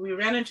we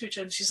ran into each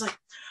other. And she's like,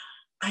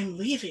 "I'm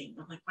leaving."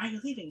 I'm like, "Why are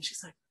you leaving?"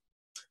 She's like,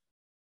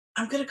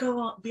 "I'm gonna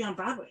go be on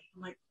Broadway."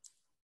 I'm like,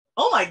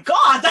 "Oh my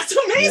God, that's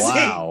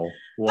amazing! Wow.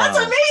 That's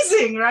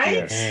amazing,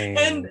 right?"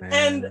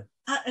 Yes.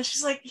 And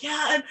she's like,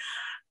 "Yeah, and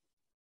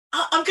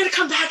I'm gonna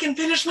come back and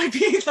finish my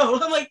BA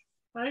though." I'm like,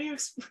 why are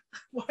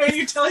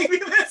you telling me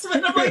this?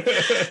 And I'm like,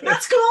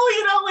 that's cool,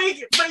 you know,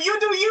 like, but you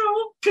do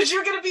you, because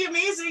you're going to be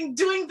amazing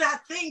doing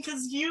that thing,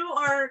 because you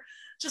are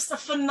just a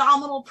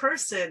phenomenal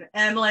person.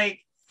 And like,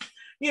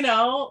 you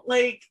know,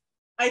 like,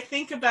 I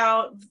think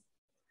about,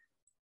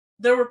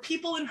 there were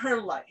people in her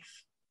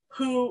life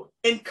who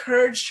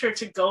encouraged her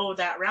to go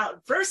that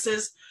route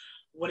versus,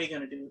 what are you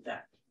going to do with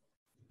that?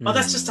 Oh,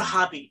 that's just a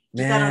hobby.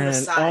 Do that on the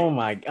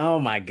side. Oh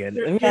my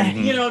goodness.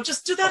 You know,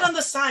 just do that on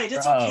the side.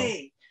 It's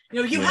okay.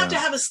 You know, you have to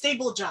have a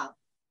stable job.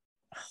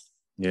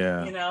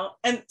 Yeah. You know,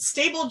 and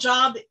stable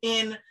job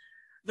in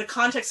the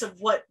context of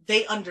what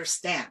they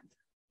understand.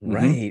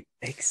 Right.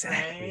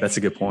 Exactly. Right? That's a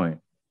good point.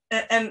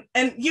 And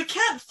you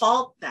can't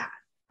fault that,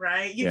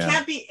 right? You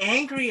can't be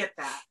angry at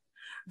that.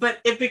 But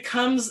it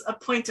becomes a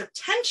point of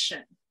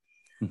tension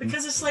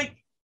because it's like,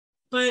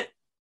 but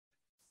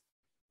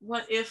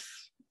what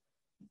if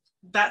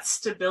that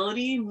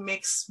stability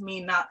makes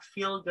me not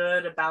feel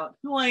good about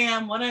who I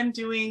am, what I'm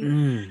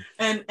doing,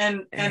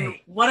 and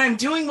what I'm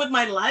doing with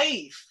my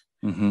life.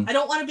 Mm-hmm. I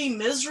don't want to be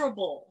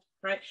miserable,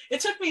 right?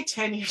 It took me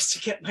 10 years to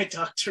get my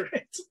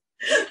doctorate,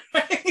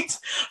 right?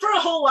 For a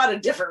whole lot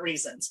of different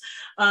reasons.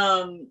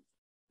 And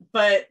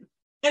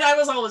I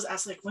was always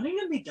asked, like, when are you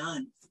going to be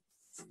done?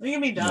 When are you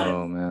going to be done?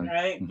 Oh, man.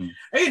 Right? Mm-hmm.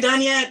 Are you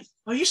done yet?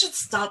 Well, you should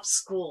stop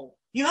school.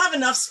 You have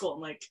enough school.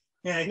 I'm like,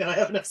 yeah, I know I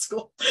have enough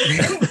school.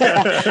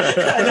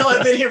 I know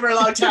I've been here for a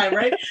long time,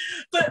 right?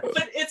 But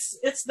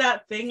it's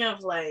that thing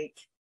of like,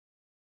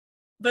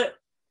 but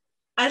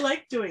I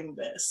like doing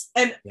this.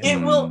 And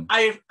it will,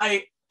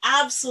 I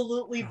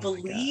absolutely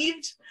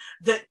believed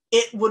that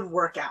it would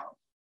work out.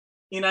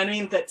 You know what I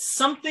mean? That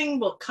something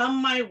will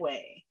come my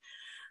way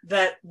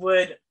that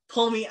would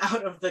pull me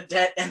out of the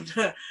debt and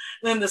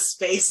then the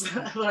space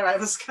where I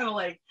was kind of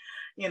like,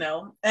 you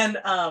know, and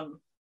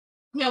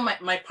you know,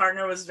 my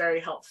partner was very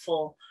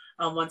helpful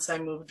once I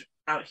moved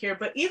out here.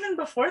 But even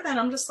before then,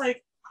 I'm just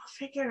like, I'll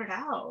figure it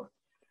out,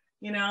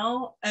 you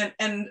know,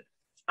 and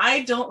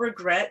I don't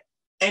regret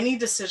any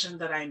decision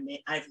that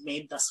I've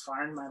made thus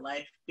far in my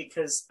life,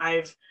 because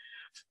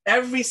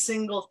every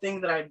single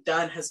thing that I've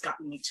done has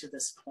gotten me to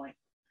this point,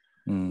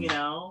 you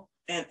know,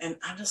 and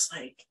I'm just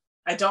like,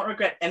 I don't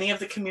regret any of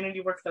the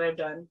community work that I've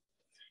done.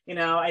 You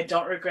know, I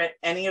don't regret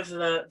any of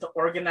the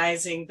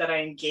organizing that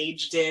I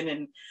engaged in.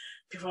 And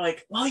people are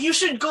like, well, you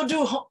should go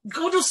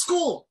to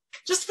school.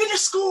 Just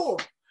finish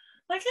school.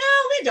 I'm like, yeah,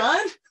 I'll be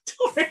done.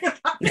 Don't worry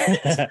about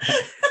it.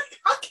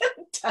 I'll get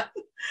it done.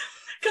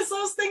 Because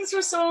those things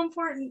were so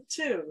important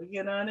too.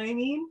 You know what I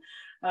mean?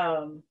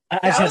 I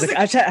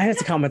have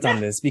to comment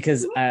on this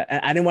because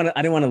I didn't want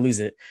to lose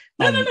it.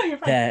 No, you're fine.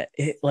 That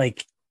it,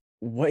 like,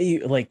 what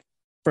you like,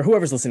 for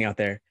whoever's listening out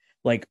there,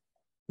 like,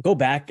 go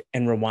back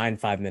and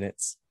rewind 5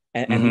 minutes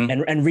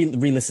and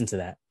re-listen to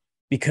that,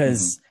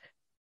 because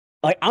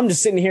like, I'm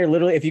just sitting here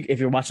literally, if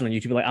you're watching on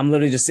YouTube, like, I'm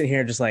literally just sitting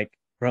here just like,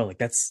 bro, like,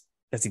 that's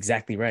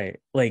exactly right.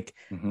 Like,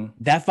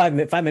 that 5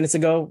 minutes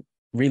ago,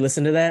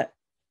 re-listen to that.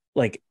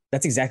 Like,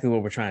 that's exactly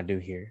what we're trying to do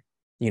here.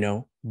 You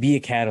know, be a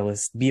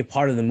catalyst, be a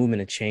part of the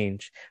movement of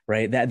change,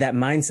 right? That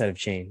mindset of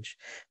change.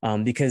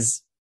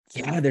 Because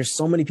there's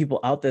so many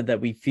people out there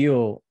that we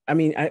feel, I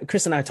mean,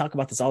 Chris and I talk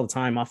about this all the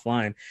time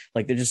offline.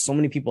 Like, there's just so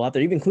many people out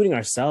there, even including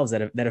ourselves,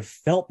 that have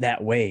felt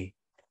that way.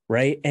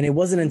 Right. And it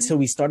wasn't until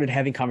we started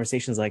having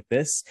conversations like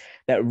this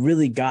that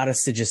really got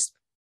us to just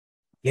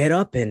get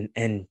up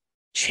and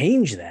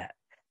change that,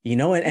 you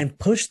know, and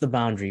push the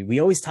boundary. We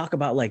always talk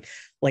about like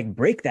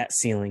break that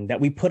ceiling that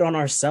we put on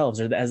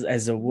ourselves, or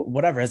as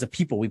a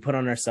people we put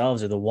on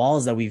ourselves, or the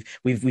walls that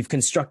we've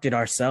constructed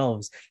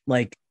ourselves.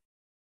 Like,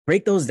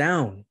 break those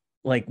down.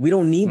 Like, we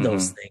don't need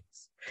those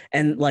things.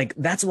 And like,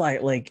 that's why,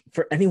 like,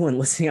 for anyone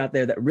listening out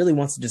there that really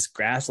wants to just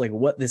grasp like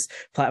what this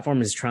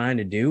platform is trying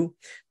to do,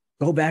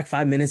 go back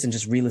 5 minutes and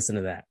just re-listen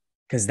to that.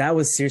 Cause that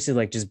was seriously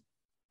like just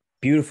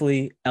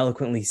beautifully,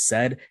 eloquently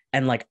said.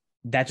 And like,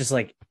 that just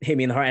like hit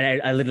me in the heart.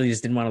 And I literally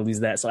just didn't want to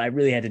lose that. So I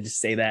really had to just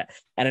say that.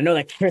 And I know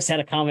that Chris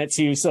had a comment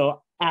too.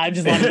 So I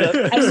just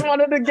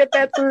wanted to get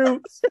that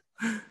through.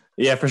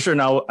 Yeah, for sure.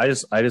 Now I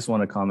just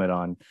want to comment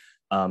on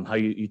how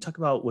you talk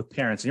about with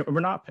parents, and we're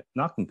not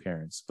knocking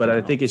parents, but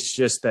I think it's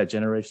just that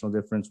generational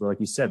difference where, like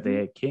you said,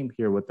 they came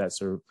here with that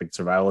sort of like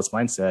survivalist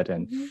mindset.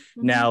 And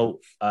now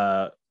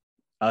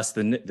us,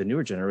 the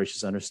newer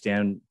generations,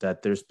 understand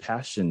that there's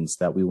passions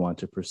that we want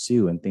to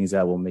pursue and things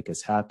that will make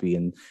us happy.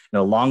 And in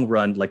the long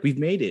run, like, we've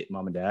made it,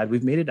 mom and dad,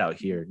 we've made it out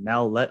here.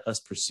 Now let us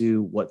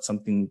pursue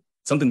something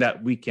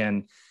that we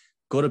can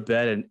go to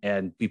bed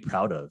and be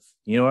proud of.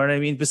 You know what I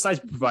mean? Besides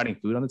providing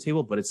food on the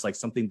table, but it's like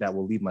something that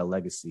will leave my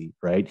legacy,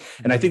 right?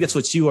 And I think that's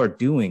what you are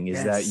doing,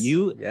 is that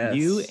you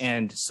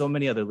and so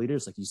many other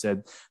leaders, like you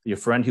said, your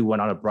friend who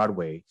went on a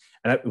Broadway.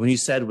 And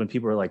when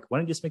people are like, why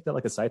don't you just make that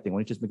like a side thing? Why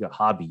don't you just make it a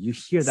hobby? You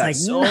hear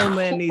that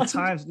many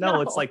times.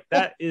 No, it's like,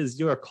 that is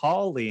your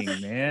calling,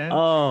 man.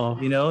 Oh,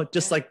 you know,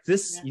 just like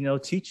this, you know,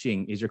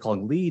 teaching is your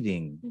calling,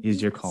 leading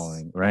is your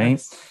calling, right?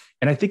 Yes.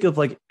 And I think of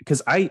like,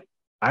 because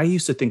I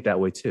used to think that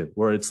way too,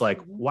 where it's like,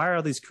 why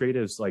are these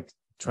creatives like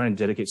trying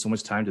to dedicate so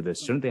much time to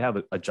this? Shouldn't they have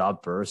a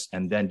job first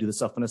and then do the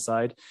stuff on the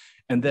side?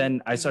 And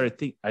then I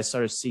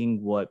started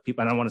seeing what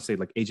people, and I want to say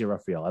like AJ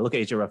Raphael. I look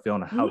at AJ Raphael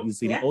and how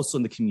he's leading also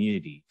in the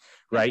community,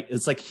 right?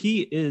 It's like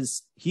he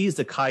is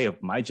the Kai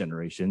of my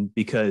generation,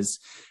 because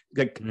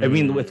like, I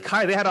mean, with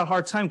Kai, they had a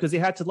hard time because they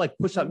had to like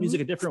push out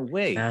music a different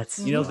way.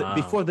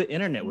 Before the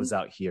internet was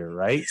out here,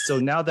 right? So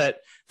now that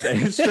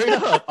straight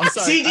up, I'm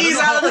sorry, CDs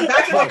out of the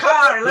back of the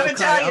car. Let me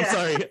tell you. I'm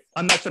sorry,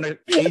 I'm not trying to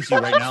age you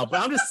right now,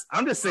 but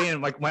I'm just saying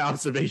like my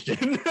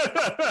observation.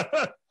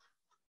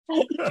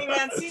 Hey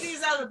man,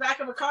 CDs out of the back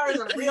of a car is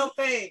a real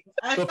thing.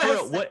 But for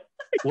real,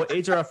 what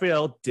AJ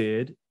Raphael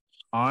did,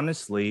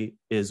 honestly,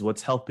 is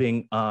what's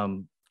helping.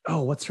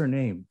 What's her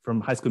name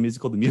from High School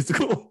Musical? The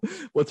musical.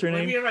 What's her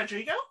name? Olivia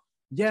Rodrigo.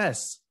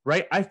 Yes,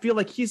 right. I feel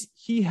like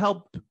he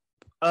helped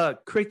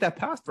create that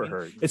path for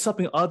her. It's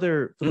helping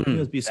other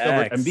Filipinos be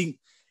discovered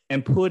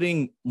and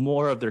putting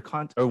more of their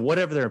content or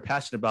whatever they're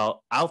passionate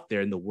about out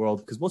there in the world.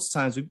 Because most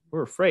times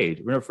we're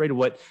afraid. We're afraid of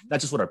not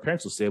just what our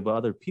parents will say, but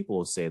other people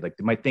will say. Like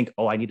they might think,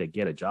 oh, I need to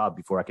get a job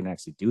before I can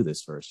actually do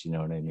this first. You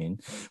know what I mean?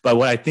 But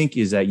what I think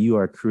is that you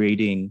are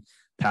creating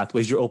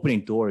pathways, you're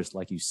opening doors,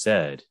 like you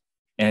said.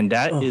 And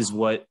that is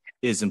what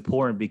is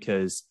important,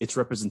 because it's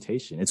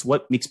representation. It's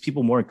what makes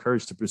people more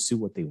encouraged to pursue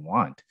what they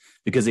want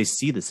because they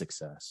see the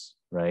success,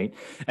 right?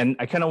 And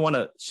I kind of want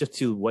to shift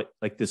to what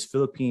like this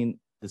Philippine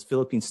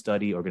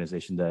study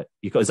organization that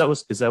you call, is that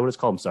what it's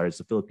called? I'm sorry, it's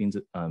the Philippines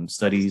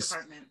Studies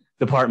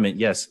Department.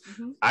 Yes.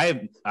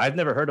 Mm-hmm. I've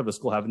never heard of a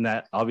school having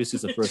that. Obviously,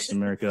 it's the first in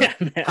America.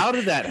 How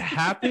did that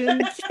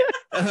happen?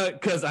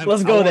 Because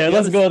let's go there. You know,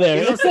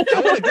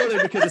 I want to go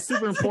there because it's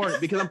super important,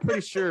 because I'm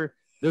pretty sure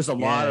there's a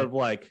lot of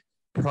like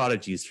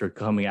prodigies for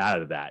coming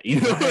out of that.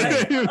 You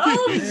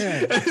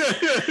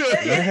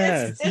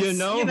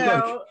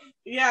know,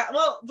 yeah.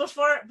 Well,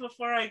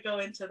 before I go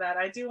into that,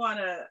 I do want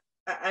to.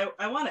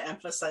 I want to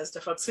emphasize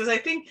to folks, because I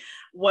think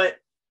what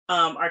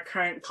our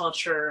current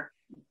culture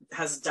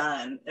has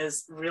done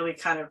is really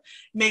kind of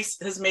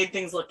has made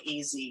things look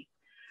easy,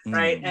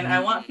 right? Mm-hmm. And I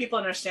want people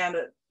to understand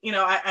that, you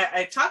know,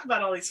 I talk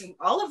about all these things.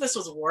 All of this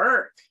was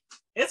work.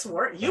 It's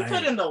work. You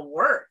put in the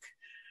work,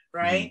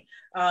 right?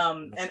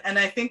 Mm-hmm. And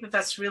I think that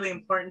that's really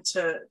important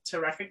to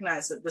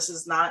recognize that this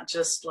is not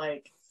just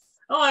like,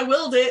 oh, I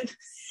willed it.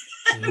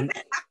 Mm-hmm.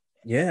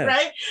 Yeah.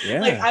 Right. Yeah.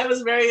 Like I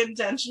was very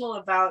intentional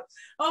about,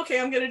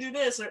 okay, I'm going to do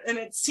this. And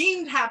it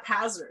seemed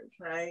haphazard.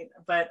 Right.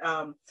 But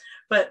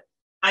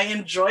I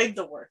enjoyed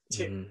the work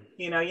too. Mm-hmm.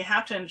 You know, you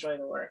have to enjoy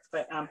the work.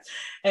 But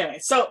anyway,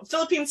 so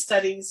Philippine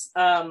Studies,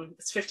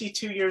 it's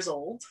 52 years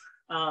old.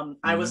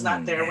 I was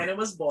not there when it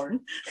was born.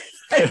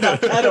 I'm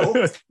not that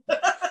old.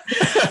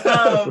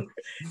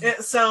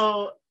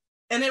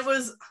 And it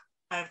was,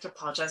 I have to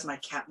apologize. My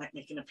cat might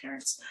make an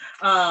appearance.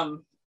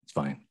 It's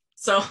fine.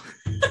 So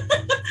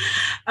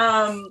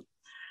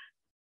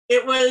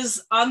it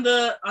was on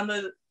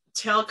the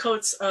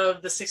tailcoats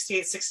of the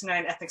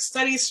 68-69 ethnic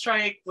studies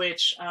strike,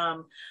 which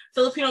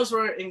Filipinos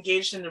were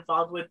engaged and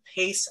involved with.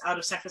 PACE out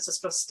of San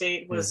Francisco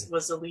State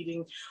was a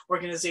leading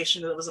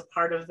organization that was a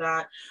part of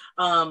that.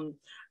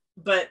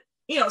 But,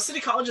 you know,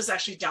 City College is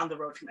actually down the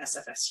road from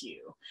SFSU.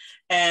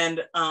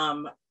 And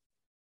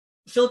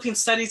Philippine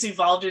Studies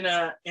evolved in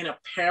a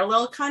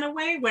parallel kind of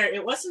way, where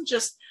it wasn't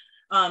just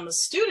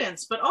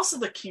students, but also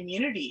the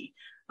community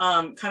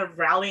kind of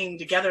rallying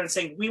together and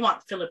saying, we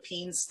want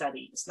Philippine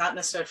studies, not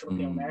necessarily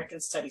Filipino American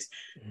studies.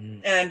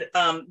 And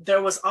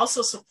there was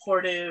also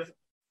supportive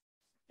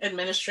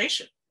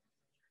administration,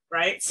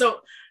 right?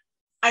 So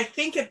I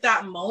think at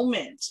that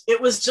moment,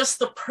 it was just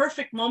the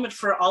perfect moment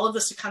for all of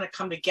this to kind of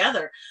come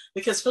together,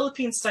 because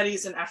Philippine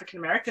studies and African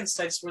American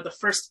studies were the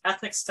first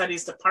ethnic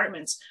studies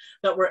departments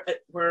that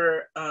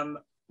were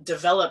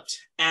developed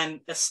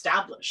and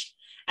established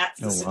at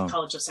the City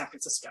College of San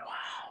Francisco.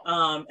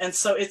 Wow. And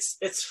so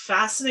it's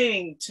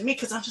fascinating to me,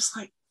 because I'm just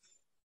like,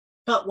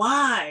 but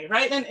why,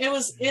 right? And it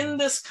was in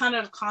this kind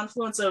of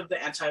confluence of the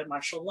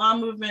anti-martial law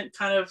movement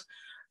kind of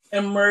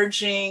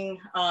emerging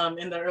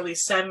in the early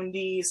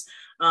 70s,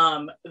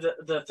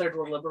 the Third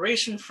World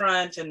Liberation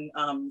Front and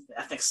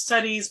ethnic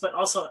studies, but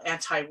also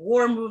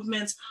anti-war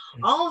movements,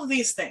 all of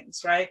these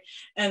things, right?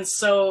 And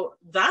so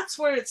that's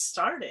where it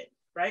started.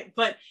 Right.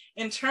 But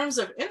in terms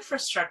of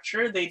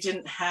infrastructure, they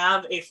didn't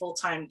have a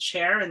full-time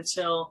chair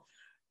until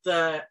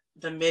the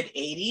mid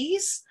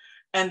 80s.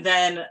 And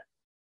then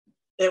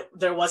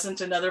there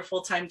wasn't another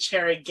full-time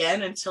chair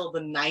again until the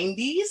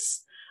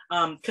 90s,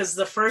 because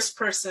the first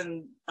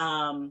person,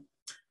 I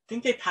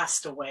think they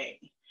passed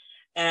away.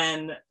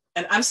 And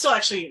I'm still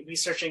actually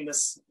researching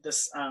this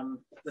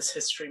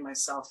history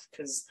myself,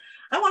 because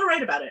I want to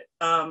write about it.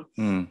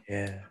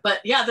 But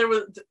yeah,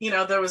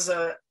 there was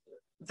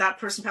that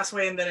person passed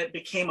away, and then it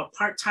became a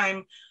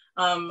part-time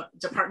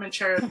department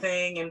chair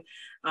thing,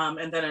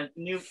 and then a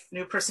new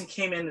person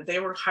came in. They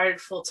were hired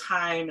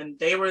full-time, and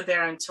they were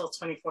there until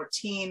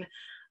 2014.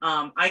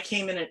 I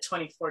came in at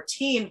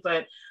 2014,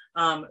 but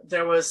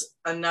there was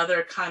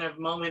another kind of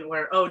moment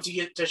where,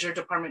 does your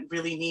department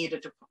really need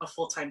a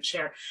full-time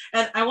chair?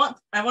 And I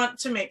want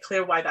to make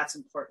clear why that's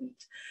important.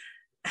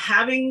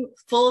 Having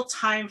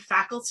full-time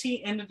faculty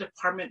in a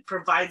department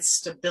provides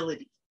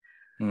stability.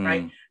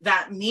 Right.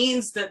 That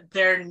means that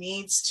there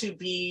needs to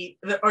be,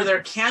 or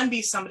there can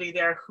be somebody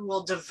there who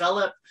will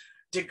develop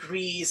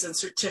degrees and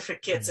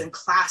certificates and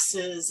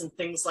classes and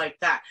things like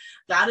that.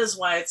 That is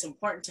why it's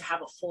important to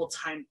have a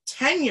full-time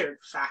tenured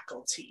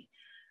faculty,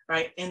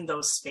 right, in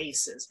those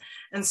spaces.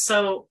 And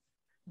so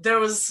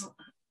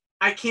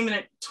I came in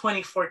at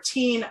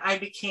 2014. I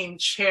became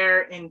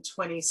chair in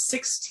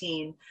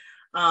 2016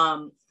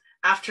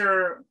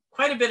 after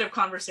quite a bit of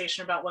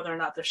conversation about whether or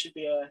not there should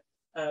be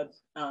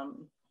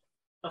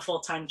a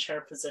full-time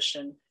chair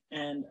position.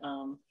 And,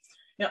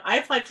 I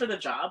applied for the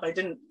job. I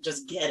didn't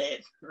just get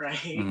it,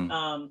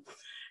 right?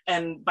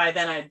 And by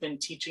then I'd been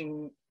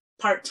teaching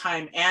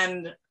part-time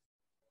and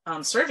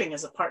serving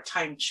as a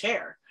part-time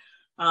chair.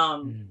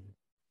 And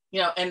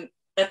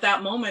at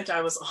that moment,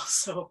 I was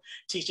also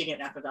teaching at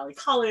Napa Valley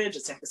College,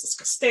 at San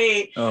Francisco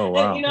State. Oh,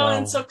 wow. And,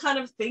 and so kind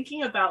of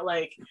thinking about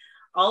like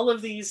all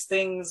of these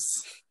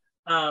things,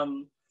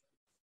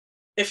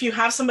 if you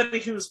have somebody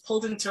who's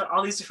pulled into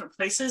all these different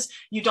places,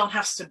 you don't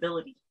have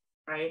stability,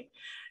 right?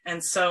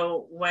 And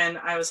so when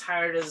I was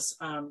hired as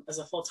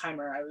a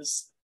full-timer,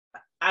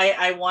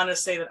 I want to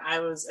say that I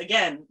was,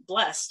 again,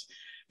 blessed,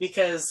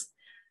 because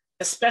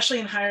especially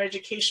in higher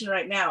education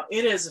right now,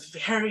 it is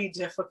very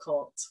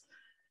difficult,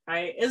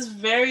 right? It's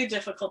very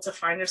difficult to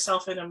find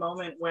yourself in a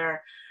moment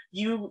where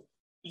you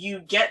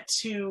get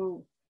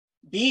to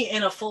be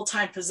in a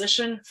full-time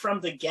position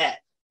from the get,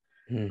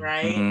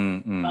 right?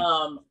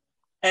 Mm-hmm.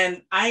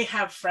 And I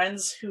have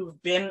friends who've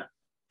been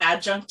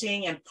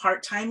adjuncting and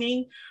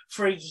part-timing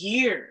for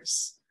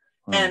years.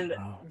 And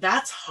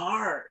that's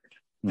hard.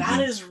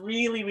 That is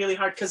really, really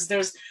hard, because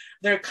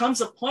there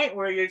comes a point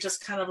where you're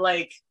just kind of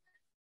like,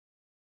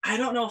 I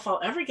don't know if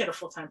I'll ever get a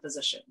full-time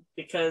position,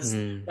 because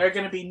there are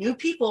going to be new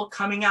people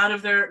coming out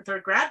of their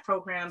grad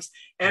programs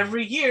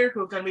every year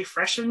who are going to be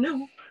fresh and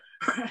new,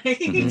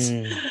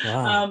 right?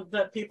 Wow.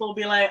 That people will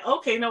be like,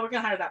 okay, no, we're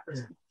going to hire that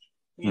person,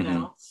 you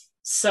know?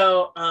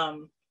 So,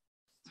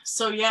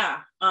 yeah.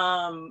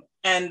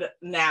 And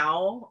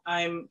now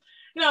I'm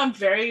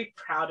very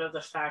proud of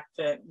the fact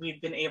that we've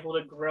been able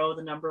to grow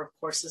the number of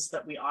courses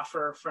that we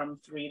offer from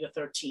 3 to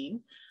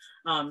 13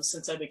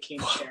 since I became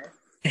chair.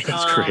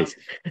 That's crazy.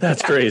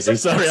 That's crazy.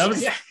 Sorry,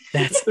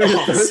 that's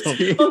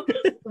awesome.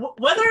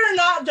 Whether or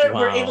not that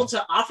we're able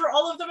to offer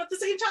all of them at the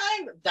same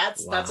time,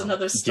 that's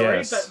another story.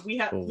 Yes. But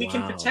we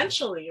can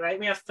potentially, right?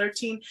 We have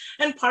 13,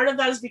 and part of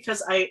that is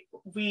because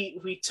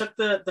we took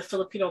the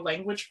Filipino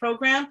language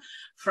program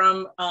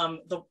from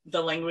the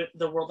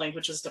World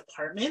Languages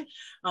Department,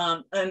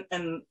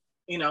 and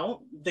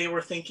they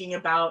were thinking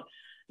about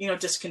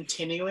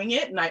discontinuing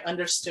it, and I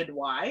understood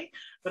why,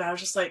 but I was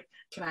just like,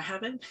 can I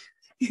have it?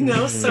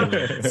 So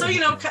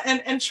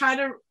and try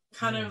to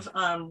kind of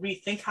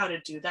rethink how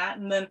to do that,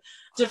 and then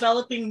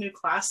developing new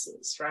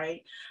classes,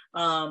 right?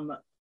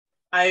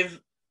 I've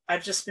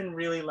just been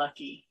really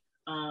lucky,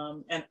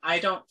 and I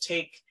don't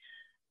take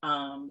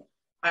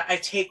I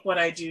take what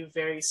I do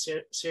very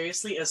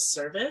seriously as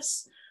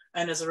service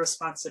and as a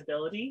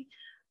responsibility,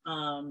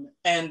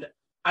 and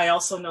I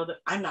also know that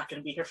I'm not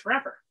going to be here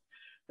forever,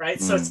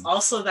 right? So it's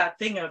also that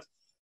thing of,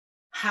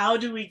 how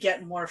do we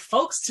get more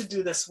folks to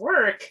do this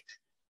work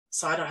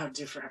so I don't have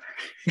to do forever?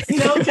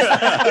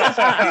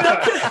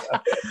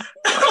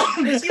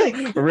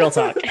 Real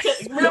talk.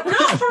 For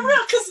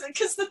real,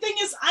 because the thing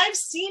is, I've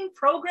seen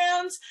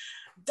programs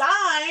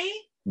die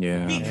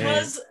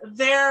because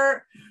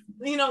their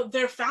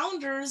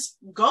founders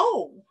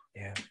go.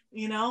 Yeah.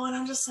 And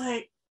I'm just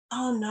like,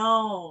 oh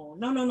no,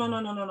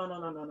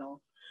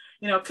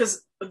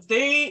 because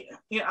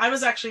I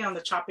was actually on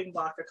the chopping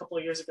block a couple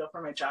of years ago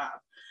for my job,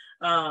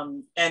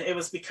 and it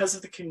was because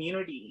of the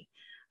community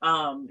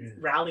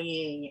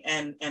rallying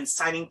and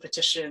signing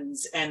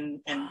petitions and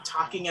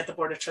talking at the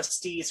board of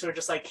trustees, who are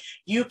just like,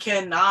 you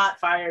cannot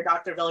fire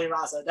Dr.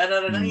 Villaraza,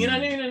 you know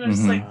what I mean? And I'm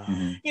just like,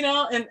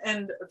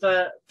 and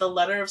the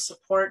letter of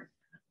support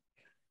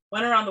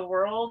went around the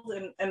world,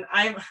 and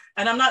I'm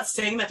not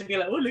saying that to be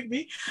like, oh, look at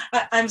me.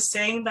 I'm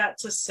saying that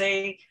to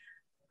say,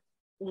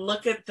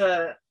 look at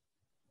the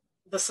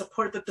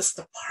support that this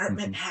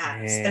department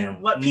has,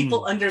 and what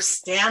people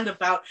understand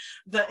about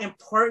the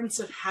importance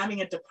of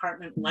having a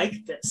department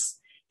like this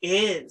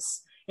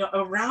is,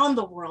 around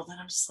the world. And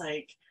I'm just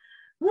like,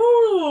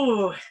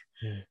 woo,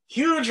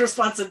 huge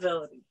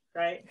responsibility,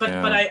 right? But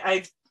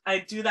I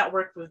do that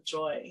work with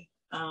joy,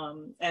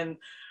 and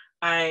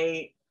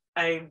I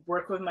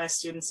work with my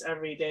students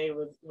every day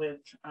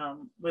with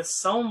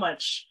so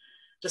much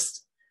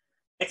just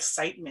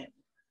excitement,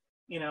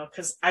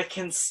 because I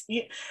can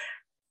see.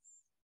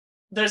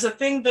 There's a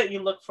thing that you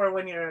look for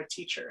when you're a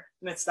teacher,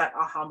 and it's that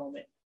aha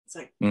moment. It's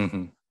like,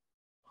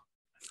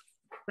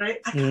 right?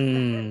 I got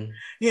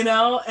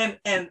that.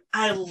 And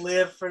I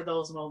live for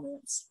those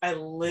moments. I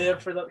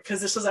live for those,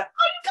 because this was like,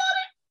 oh,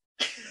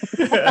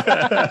 you got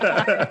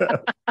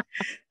it.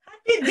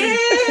 Happy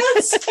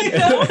dance,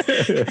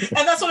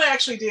 and that's what I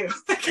actually do.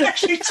 I can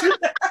actually do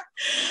that.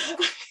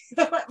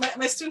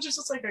 My students are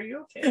just like, are you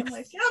okay? I'm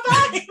like, yeah,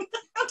 I'm fine.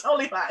 I'm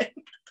totally fine.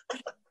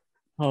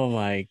 Oh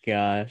my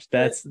gosh,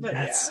 that's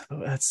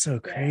so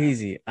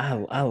crazy.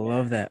 I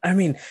love that. I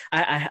mean,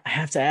 I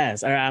have to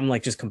ask. I'm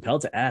like just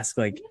compelled to ask.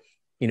 Like,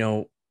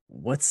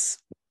 what's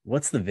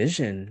the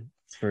vision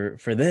for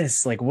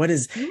this? Like, what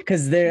is?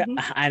 Because there,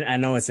 I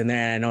know it's in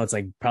there. And I know it's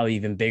like probably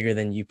even bigger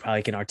than you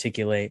probably can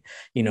articulate.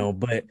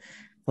 But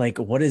like,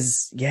 what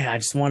is? Yeah, I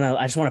just want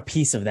a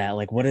piece of that.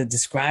 Like, what to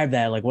describe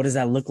that? Like, what does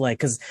that look like?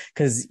 Because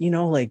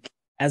like,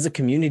 as a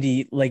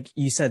community, like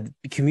you said,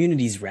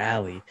 communities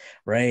rally,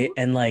 right?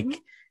 And like,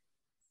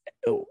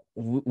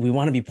 we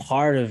want to be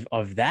part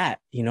of that,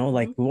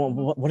 like we want,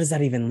 what does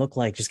that even look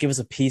like? Just give us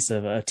a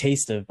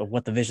taste of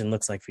what the vision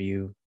looks like for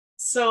you.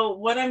 So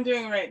what I'm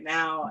doing right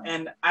now,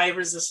 and I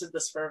resisted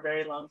this for a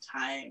very long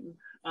time,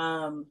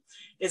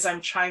 is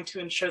I'm trying to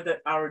ensure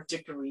that our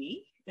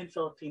degree in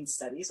Philippine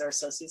Studies, our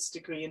associate's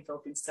degree in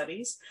Philippine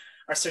Studies,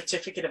 our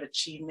certificate of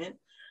achievement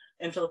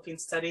in Philippine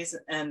Studies,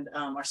 and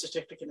our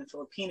certificate in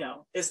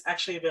Filipino is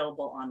actually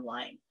available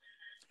online.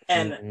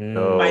 And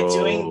by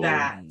doing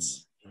that,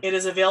 it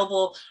is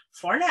available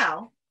for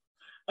now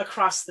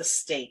across the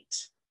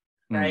state,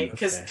 right?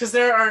 Because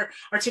there are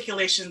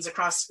articulations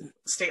across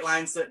state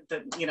lines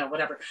that you know,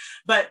 whatever.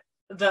 But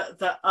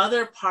the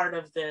other part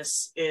of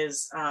this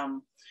is,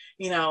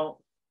 you know,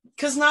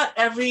 because not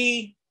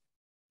every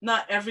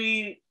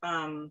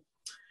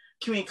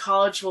community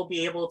college will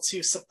be able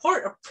to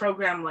support a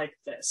program like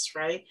this,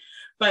 right?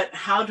 But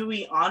how do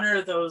we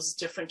honor those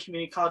different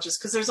community colleges?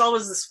 Because there's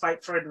always this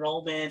fight for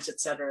enrollment, et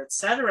cetera, et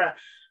cetera.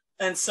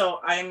 And so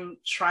I'm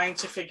trying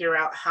to figure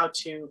out how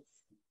to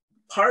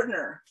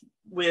partner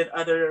with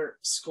other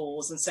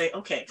schools and say,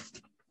 okay,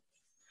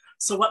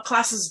 so what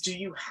classes do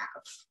you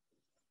have?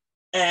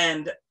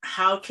 And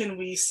how can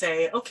we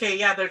say, okay,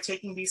 yeah, they're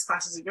taking these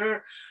classes at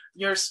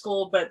your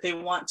school, but they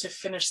want to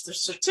finish their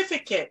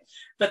certificate,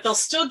 but they'll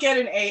still get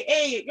an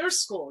AA at your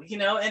school, you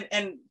know,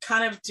 and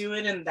kind of do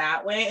it in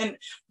that way. And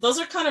those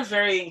are kind of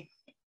very,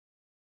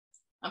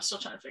 I'm still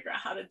trying to figure out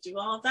how to do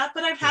all of that.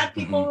 But I've had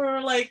people who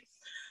are like,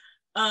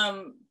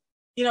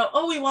 you know,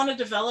 oh, we want to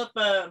develop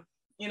a,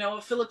 you know,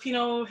 a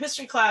Filipino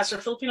history class or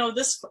Filipino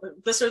this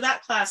or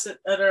that class at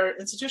our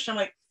institution. I'm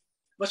like,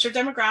 what's your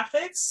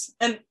demographics?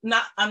 And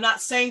I'm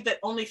not saying that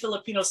only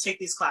Filipinos take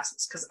these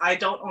classes, because I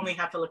don't only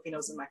have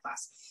Filipinos in my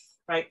class,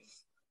 right?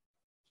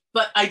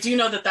 But I do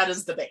know that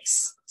is the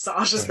base. So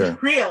I'll just be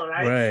real,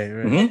 right?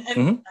 Right.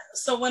 And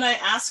so when I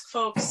ask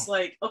folks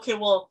like, okay,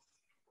 well,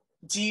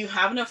 do you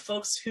have enough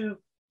folks who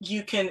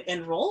you can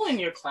enroll in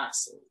your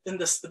class, in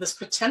this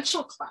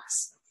potential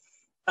class,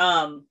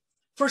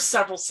 for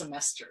several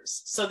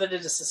semesters, so that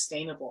it is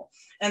sustainable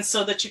and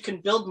so that you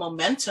can build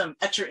momentum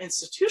at your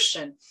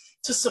institution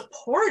to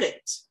support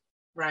it,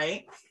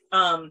 right?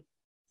 And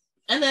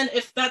then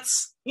if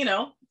that's, you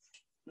know,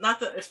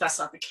 if that's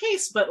not the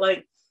case, but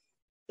like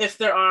if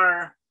there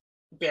are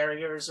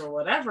barriers or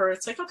whatever,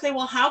 it's like, okay,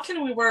 well, how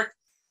can we work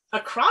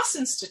across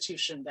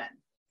institution then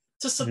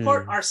to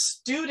support our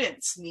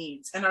students'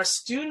 needs and our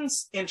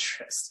students'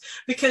 interests?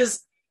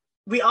 Because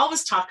we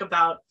always talk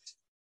about,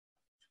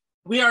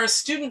 we are a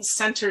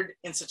student-centered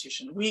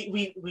institution.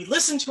 We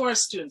listen to our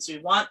students. We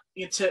want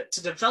to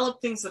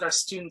develop things that our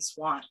students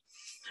want.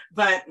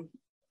 But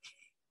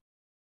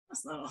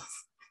that's not,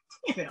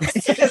 you know,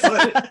 it is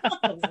what it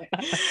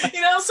is.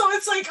 You know, so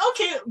it's like,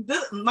 okay,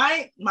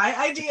 my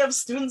idea of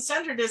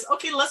student-centered is,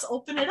 okay, let's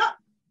open it up.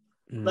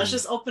 Let's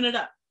just open it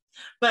up.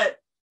 But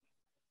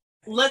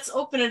let's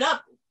open it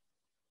up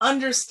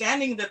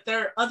understanding that there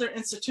are other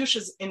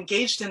institutions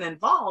engaged and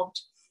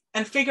involved,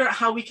 and figure out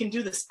how we can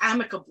do this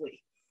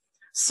amicably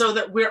so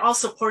that we're all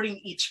supporting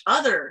each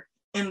other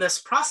in this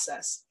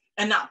process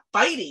and not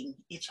fighting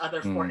each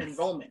other for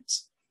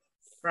enrollment.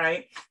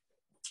 Right.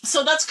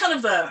 So that's kind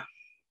of the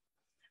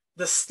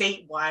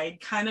statewide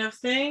kind of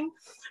thing.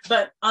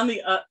 But on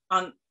the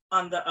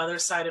other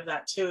side of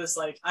that too is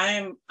like,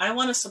 I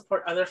want to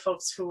support other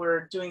folks who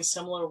are doing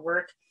similar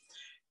work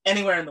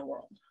anywhere in the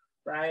world.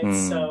 Right.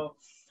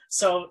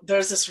 So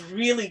there's this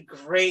really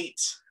great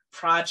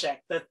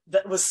project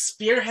that was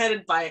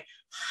spearheaded by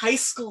high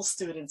school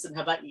students in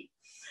Hawaii.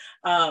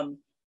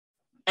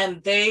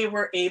 And they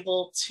were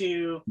able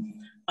to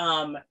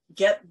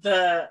get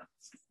the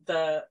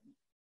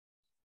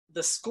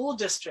school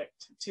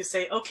district to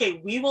say,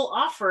 okay, we will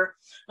offer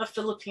a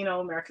Filipino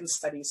American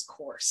Studies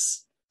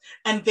course.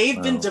 And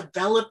they've been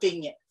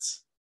developing it.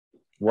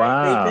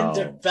 Wow. Right?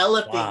 They've been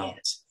developing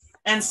it.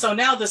 And so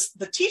now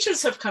the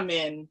teachers have come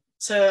in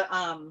to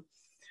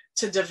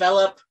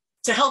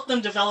help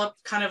them develop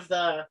kind of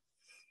the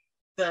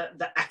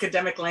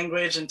academic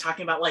language and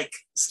talking about like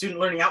student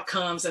learning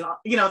outcomes and,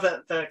 you know,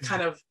 the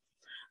kind of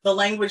the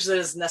language that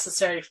is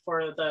necessary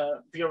for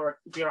the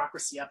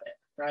bureaucracy of it.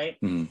 Right.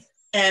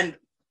 And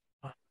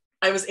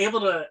I was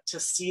able to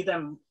see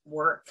them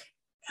work,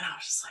 and I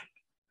was just like,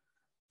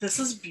 this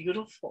is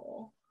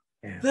beautiful.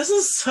 Yeah.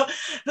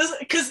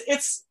 Because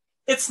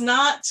it's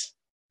not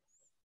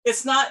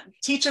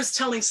teachers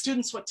telling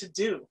students what to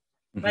do,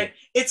 right?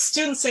 It's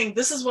students saying,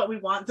 this is what we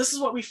want. This is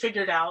what we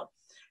figured out.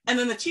 And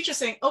then the teacher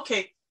saying,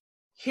 okay,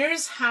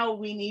 here's how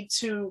we need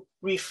to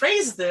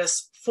rephrase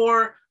this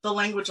for the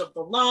language of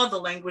the law, the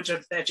language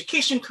of the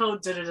education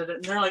code,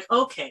 and they're like,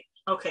 okay.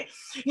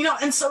 You know,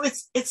 and so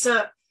it's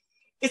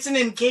an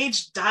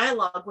engaged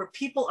dialogue where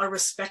people are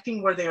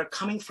respecting where they are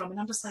coming from. And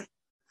I'm just like,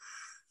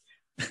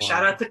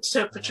 shout out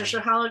to Patricia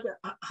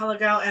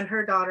Halagao and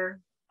her daughter,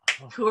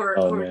 who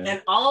are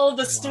and all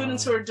the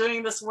students who are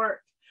doing this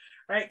work,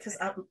 right? Because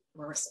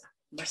Marissa,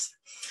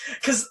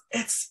 because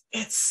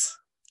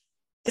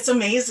it's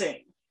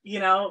amazing, you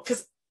know,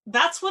 because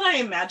that's what I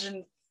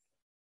imagine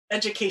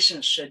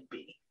education should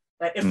be.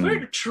 Right? If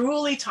we're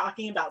truly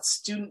talking about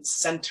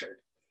student-centered,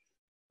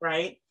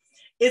 right?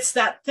 It's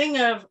that thing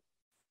of,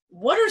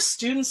 what are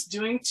students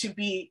doing to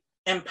be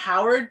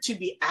empowered to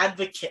be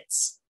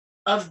advocates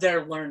of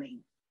their learning?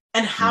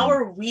 And how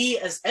are we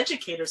as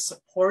educators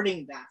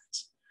supporting that?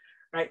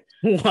 right?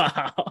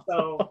 Wow.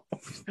 So,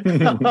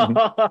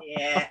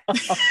 yeah.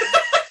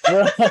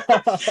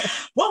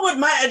 What would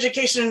my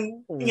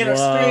education,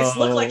 experience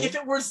look like if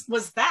it was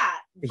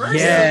that?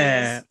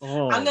 Versus,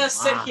 I'm gonna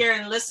sit here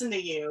and listen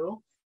to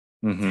you,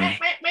 right,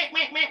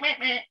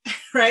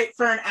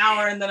 for an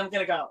hour, and then I'm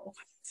gonna go.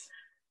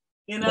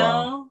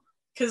 Because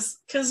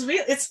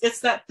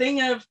it's that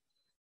thing of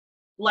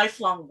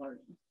lifelong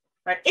learning,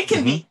 right? It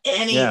can be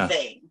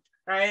anything,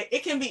 right?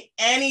 It can be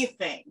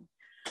anything.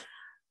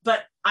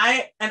 But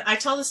I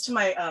tell this to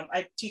my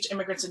I teach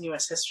immigrants in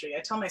U.S. history.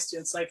 I tell my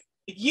students, like,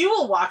 you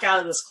will walk out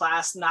of this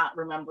class not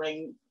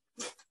remembering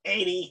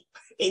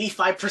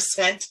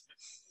 85%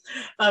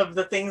 of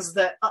the things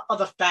that of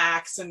the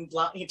facts and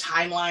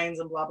timelines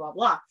and blah blah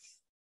blah.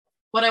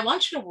 What I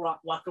want you to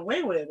walk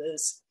away with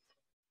is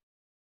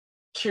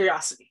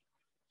curiosity.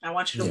 I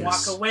want you to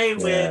walk away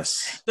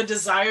with the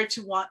desire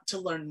to want to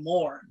learn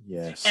more.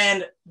 Yes.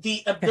 And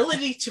the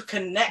ability to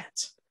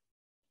connect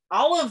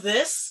all of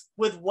this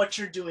with what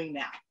you're doing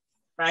now,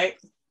 right?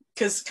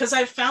 Because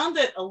I've found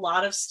that a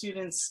lot of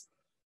students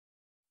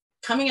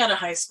coming out of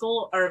high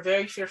school are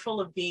very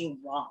fearful of being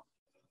wrong.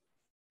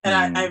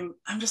 And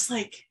I'm just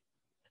like,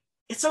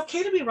 it's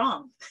okay to be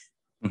wrong.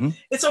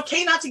 It's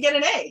okay not to get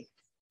an A.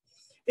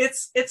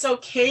 It's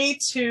okay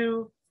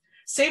to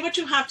say what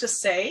you have to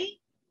say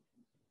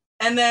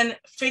and then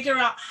figure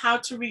out how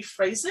to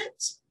rephrase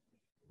it,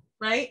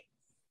 right?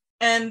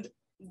 And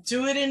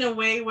do it in a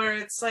way where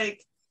it's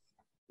like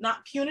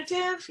not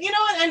punitive,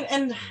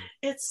 and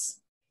it's,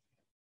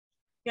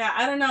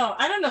 I don't know.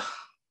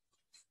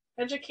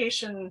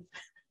 Education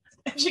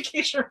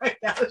right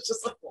now is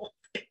just a whole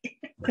thing.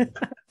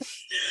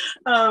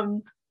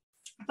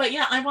 But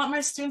yeah, I want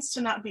my students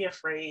to not be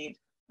afraid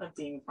of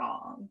being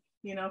wrong,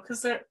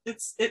 because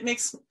it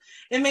makes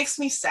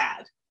me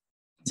sad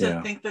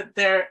to think that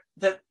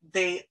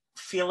they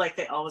feel like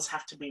they always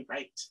have to be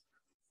right.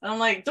 And I'm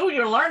like, dude,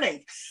 you're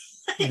learning.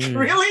 Like,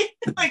 really?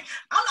 Like,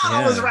 I'm not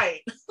always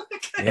right.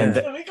 And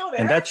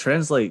that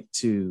translates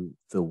to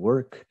the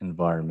work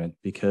environment,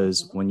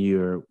 because when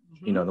you're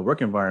in the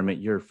work environment,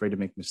 you're afraid to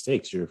make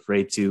mistakes. You're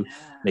afraid to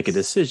make a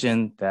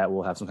decision that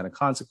will have some kind of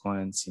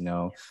consequence,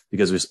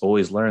 because we've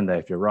always learned that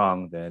if you're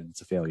wrong, then it's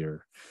a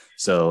failure.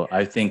 So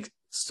I think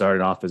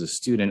starting off as a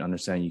student,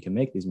 understanding you can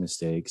make these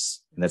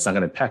mistakes and that's not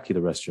going to impact you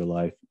the rest of your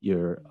life,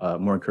 you're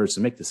more encouraged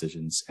to make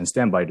decisions and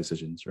stand by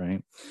decisions,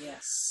 right?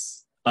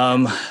 Yes.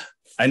 And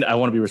I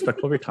want to be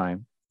respectful of your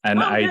time. And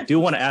I do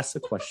want to ask a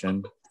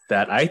question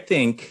that I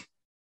think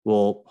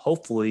will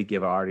hopefully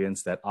give our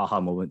audience that aha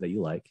moment that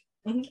you like.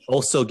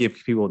 Also give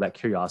people that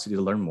curiosity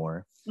to learn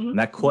more. And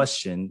that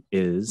question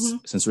is,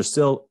 since we're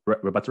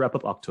about to wrap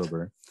up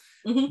October,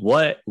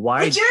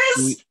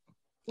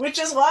 which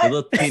is what?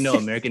 Filipino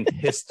American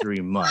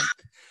History Month.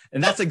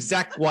 And that's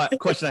exact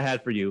question I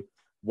had for you.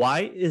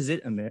 Why is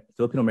it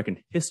Filipino American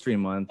History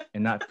Month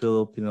and not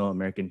Filipino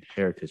American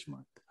Heritage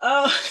Month?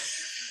 Oh,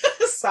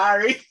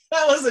 sorry.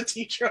 That was a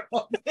teacher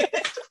moment.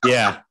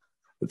 Yeah.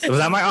 Was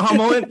that my aha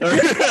moment?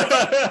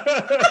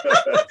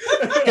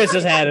 Chris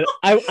just had it.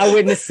 I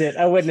witnessed it.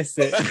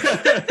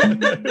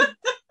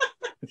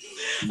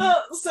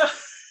 So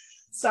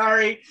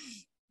sorry.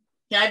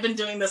 Yeah, I've been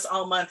doing this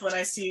all month. When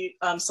I see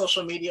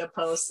social media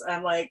posts,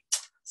 I'm like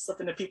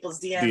slipping to people's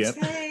DMs.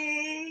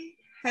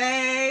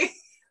 Hey.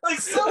 Like,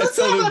 so let's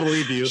have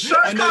a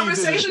short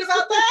conversation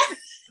about that.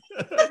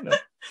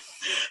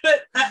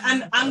 But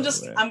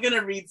I'm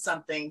gonna read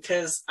something,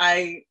 because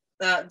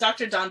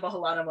Dr. Don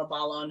Boholana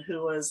Mabalon,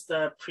 who was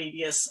the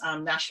previous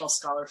national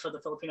scholar for the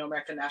Filipino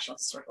American National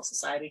Historical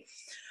Society,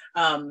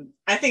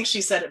 I think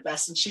she said it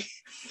best, and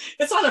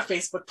it's on a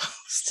Facebook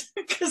post,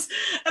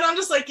 and I'm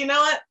just like, you know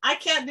what? I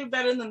can't do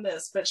better than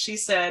this. But she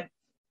said,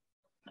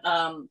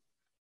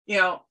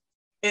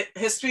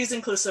 history is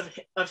inclusive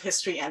of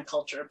history and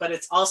culture, but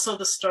it's also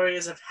the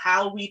stories of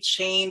how we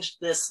changed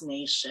this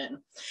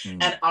nation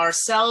and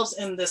ourselves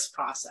in this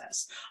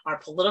process, our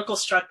political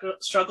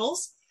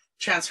struggles,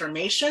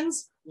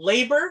 transformations,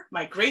 labor,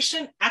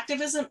 migration,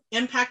 activism,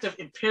 impact of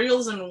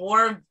imperialism,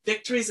 war,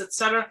 victories,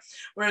 etc.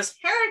 Whereas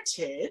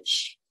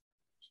heritage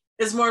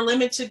is more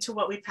limited to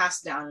what we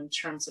pass down in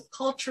terms of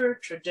culture,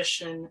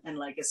 tradition, and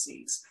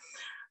legacies.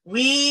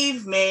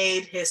 We've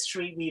made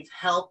history, we've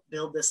helped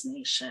build this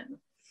nation.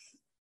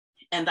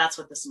 And that's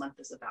what this month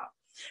is about.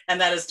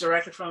 And that is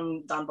directly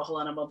from Don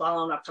Boholana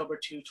Mabalon, October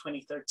 2,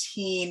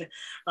 2013,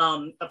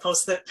 a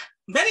post that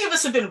many of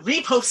us have been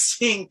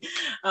reposting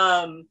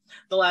the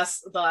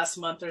last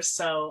month or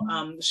so.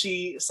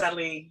 She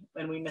sadly,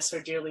 and we miss her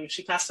dearly,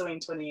 she passed away in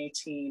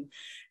 2018.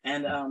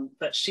 And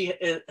but she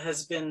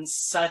has been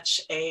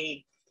such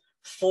a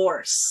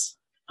force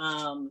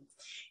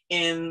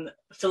in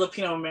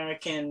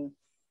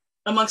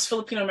amongst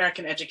Filipino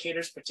American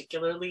educators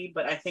particularly,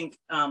 but I think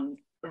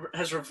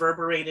has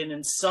reverberated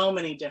in so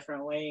many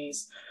different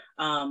ways.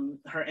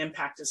 Her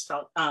impact is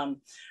felt.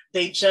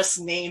 They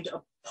just named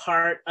a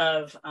part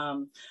of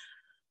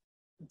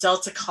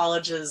Delta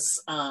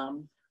College's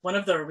one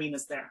of the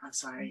arenas there. I'm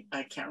sorry,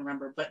 I can't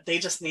remember, but they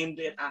just named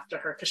it after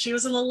her because she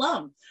was an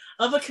alum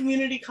of a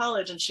community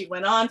college, and she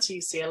went on to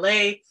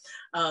UCLA,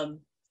 and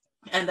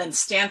then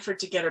Stanford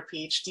to get her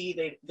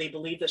PhD. They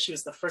believe that she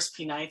was the first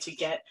Pinay to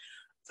get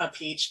a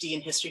PhD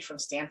in history from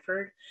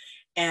Stanford,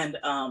 and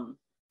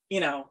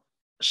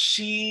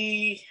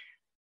she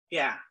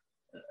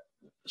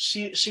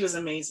was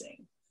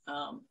amazing,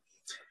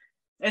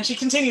 and she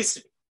continues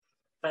to be.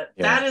 But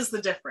that is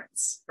the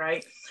difference,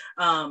 right?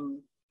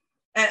 And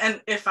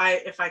if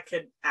I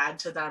could add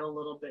to that a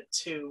little bit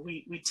too,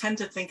 we tend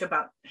to think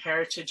about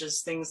heritage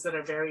as things that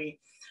are very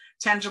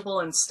tangible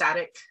and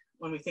static.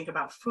 When we think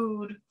about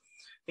food,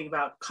 think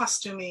about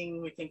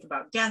costuming, we think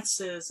about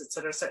dances, et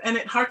cetera, et cetera. And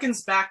it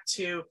harkens back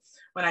to,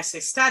 when I say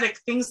static,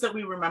 things that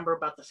we remember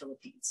about the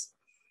Philippines,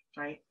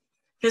 right?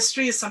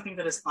 History is something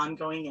that is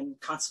ongoing and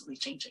constantly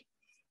changing,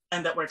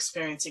 and that we're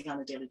experiencing on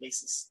a daily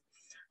basis.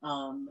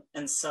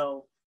 And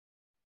so,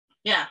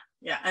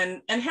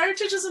 and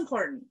heritage is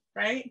important,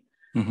 right?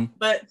 Mm-hmm.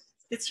 But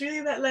it's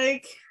really that,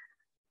 like,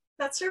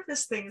 that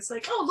surface thing. It's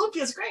like, oh,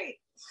 lumpia is great.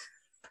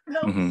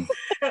 No, Mm-hmm.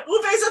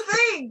 Ube's a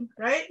thing,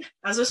 right?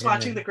 I was just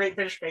watching the Great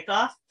British Bake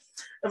Off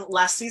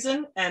last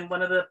season, and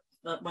one of the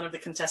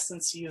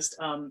contestants used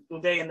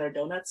ube in their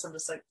donuts. I'm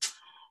just like,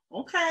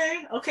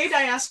 okay,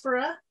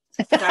 diaspora,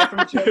 guy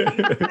from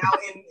Germany, now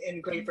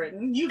in Great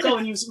Britain, you go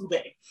and use ube,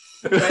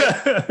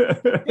 right?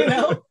 You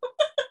know,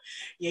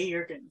 yay,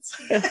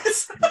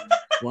 Jurgens.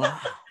 Wow,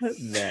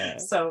 man.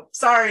 So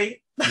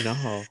sorry.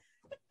 No.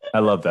 I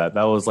love that.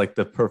 That was like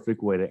the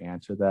perfect way to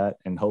answer that,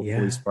 and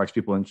hopefully sparks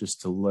people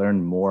interest to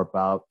learn more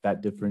about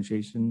that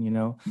differentiation,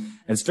 And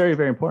it's very,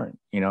 very important,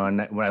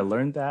 and when I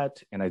learned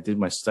that and I did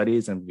my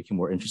studies and became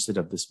more interested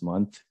of this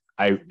month,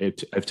 I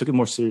took it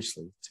more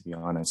seriously, to be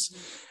honest.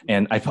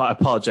 And I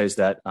apologize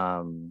that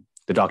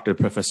the doctor,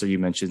 professor, you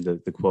mentioned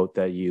the quote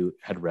that you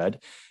had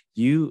read.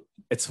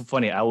 It's so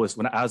funny.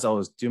 As I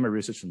was doing my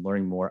research and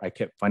learning more, I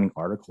kept finding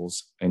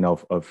articles,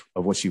 of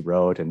what she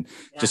wrote and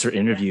just her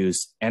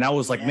interviews. And I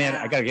was like,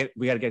 man,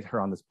 we gotta get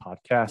her on this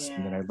podcast.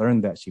 And then I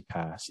learned that she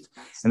passed.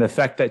 And the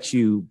fact that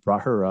you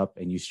brought her up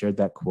and you shared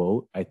that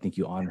quote, I think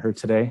you honored her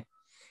today.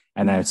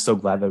 And I'm so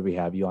glad that we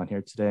have you on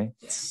here today.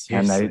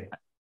 Seriously.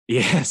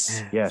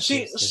 And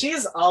she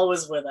is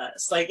always with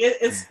us. Like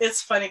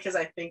it's funny because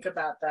I think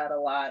about that a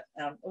lot.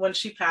 When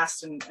she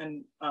passed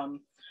and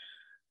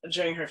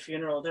during her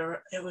funeral,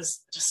 it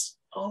was just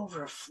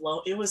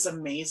overflow. It was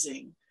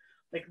amazing,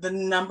 like the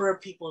number of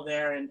people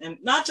there, and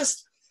not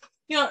just,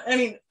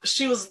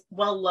 she was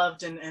well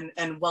loved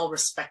and well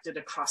respected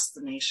across the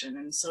nation,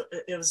 and so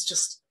it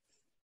was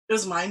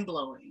mind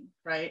blowing,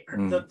 right?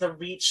 The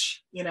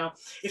reach,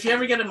 if you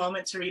ever get a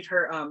moment to read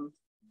her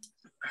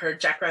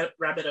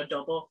Jackrabbit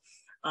Adobo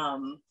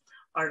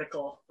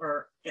article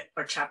or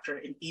chapter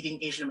in Eating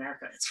Asian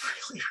America, it's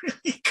really,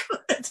 really good.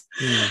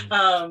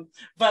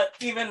 But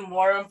even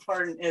more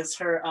important is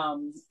her,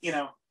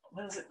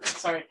 what is it?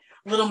 Sorry,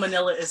 Little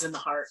Manila is in the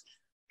Heart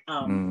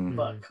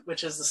book,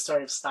 which is the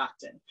story of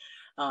Stockton.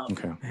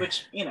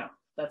 Which,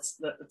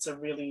 that's a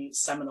really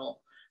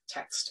seminal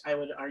text, I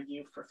would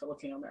argue, for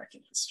Filipino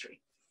American history.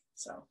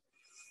 So,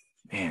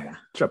 man,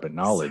 dropping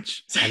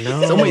knowledge. I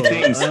know. So many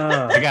things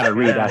I gotta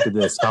read after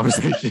this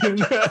conversation.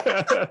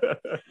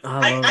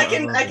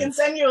 I can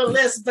send you a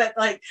list, but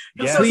like,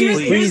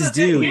 please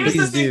do. Here's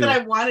the thing that I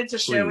wanted to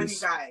share with you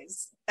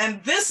guys,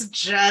 and this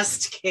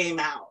just came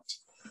out.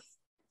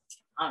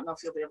 I don't know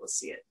if you'll be able to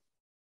see it,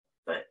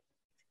 but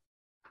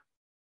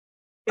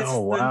it's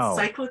the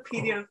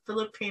Encyclopedia of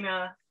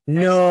Filipino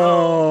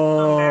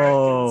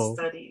American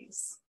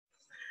Studies.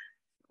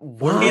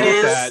 What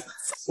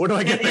do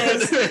I get?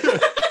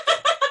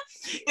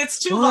 It's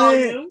two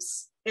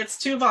volumes. It's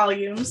 2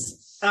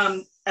 volumes.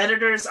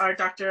 Editors are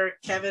Dr.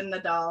 Kevin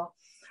Nadal,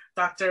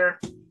 Dr.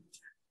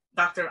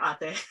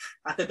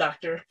 Ate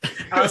Doctor,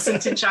 Alison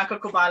Tinchanco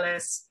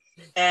Cobales,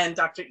 and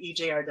Dr.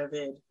 E.J.R.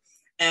 David.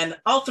 And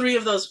all 3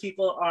 of those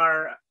people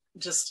are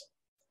just,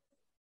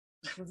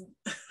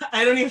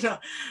 I don't even know.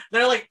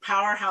 They're like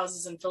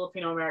powerhouses in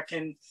Filipino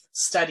American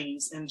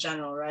studies in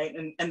general, right?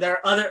 And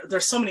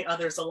there's so many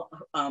others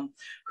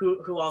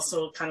who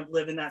also kind of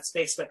live in that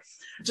space, but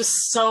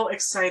just so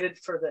excited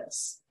for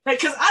this, right?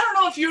 Because I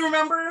don't know if you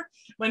remember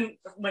when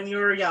you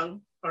were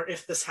young, or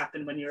if this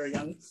happened when you were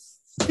young.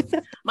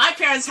 My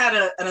parents had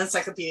an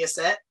encyclopedia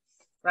set,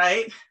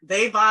 right?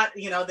 They bought,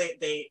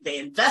 they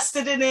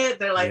invested in it.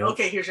 They're like,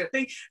 okay, here's your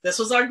thing. This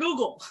was our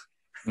Google.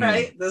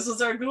 Right? This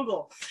was our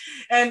Google.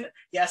 And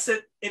yes,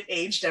 it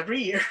aged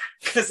every year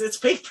because it's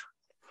paper.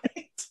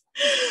 Right?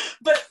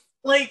 But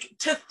like,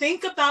 to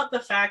think about the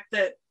fact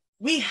that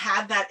we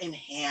had that in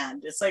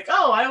hand, it's like,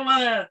 oh, I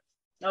want to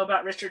know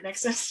about Richard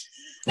Nixon.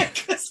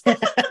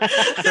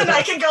 Then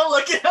I can go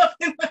look it up.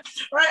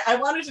 Right? I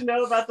wanted to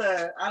know about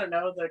the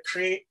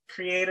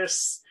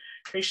Cretaceous,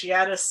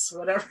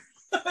 whatever,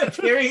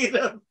 period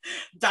of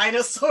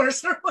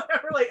dinosaurs or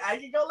whatever. Like, I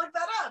can go look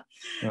that up.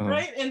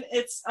 Right? And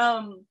it's,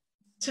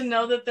 to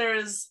know that there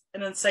is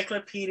an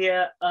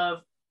encyclopedia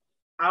of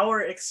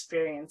our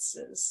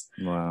experiences,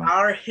 Wow.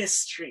 our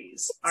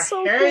histories, our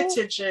So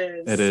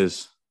heritages. It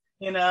is.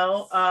 You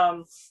know,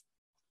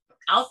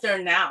 out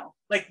there now.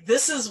 Like,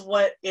 this is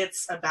what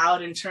it's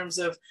about in terms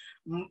of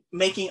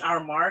making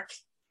our mark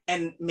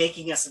and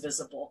making us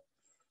visible.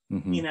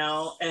 Mhm. You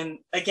know, and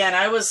again,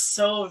 I was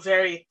so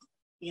very,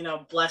 you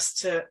know, blessed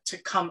to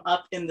come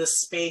up in this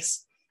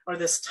space or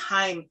this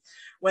time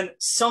when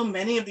so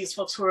many of these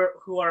folks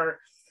who are,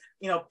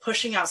 you know,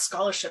 pushing out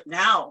scholarship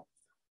now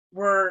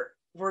were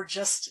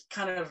just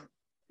kind of,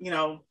 you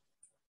know,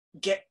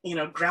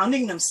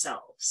 grounding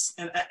themselves.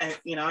 And I,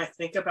 you know, I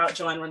think about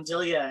Joanne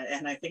Rondilia,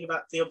 and I think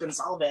about Theo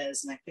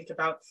Gonzalez, and I think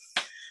about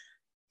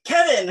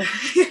Kevin,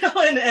 you know,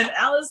 and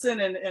Allison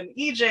and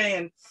EJ,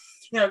 and,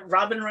 you know,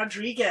 Robin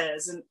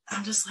Rodriguez. And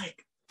I'm just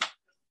like,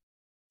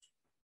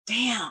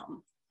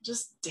 damn,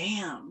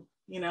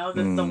 you know,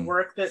 the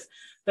work that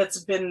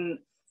has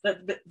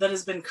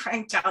been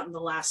cranked out in the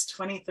last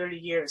 20, 30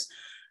 years.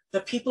 The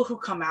people who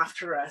come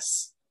after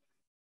us,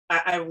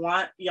 I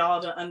want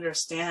y'all to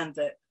understand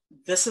that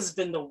this has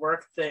been the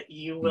work that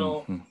you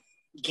will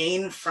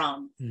gain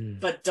from,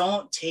 but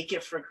don't take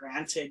it for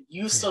granted.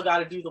 You still got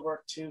to do the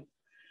work too.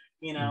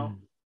 You know,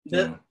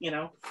 you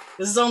know,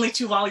 this is only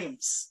 2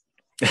 volumes.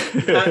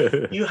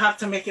 You have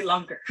to make it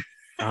longer.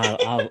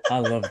 I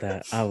love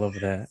that. I love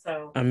that.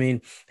 So, I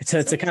mean,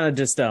 to kind of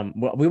just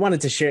we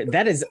wanted to share.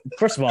 That is,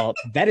 first of all,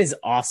 that is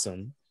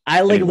awesome.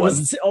 I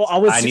was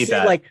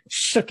like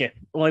shook it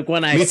like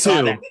when I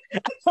saw that.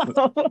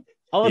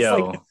 I was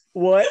like,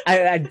 what?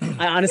 I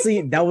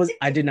honestly,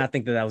 I did not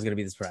think that was gonna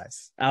be the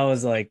surprise. I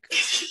was like,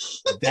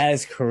 that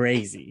is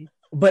crazy.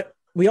 But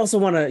we also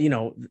want to, you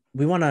know,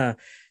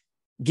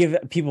 give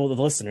people,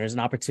 the listeners, an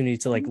opportunity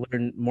to like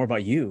learn more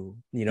about you,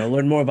 you know,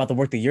 learn more about the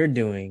work that you're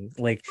doing.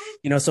 Like,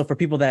 you know, so for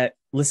people that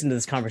listen to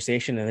this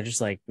conversation and they're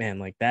just like, man,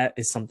 like that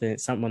is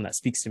someone that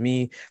speaks to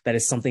me. That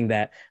is something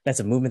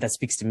that's a movement that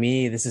speaks to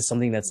me. This is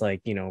something that's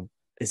like, you know,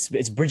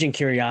 it's bridging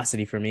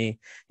curiosity for me,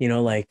 you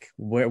know, like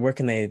where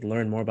can they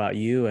learn more about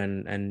you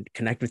and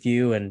connect with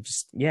you? And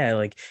just, yeah,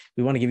 like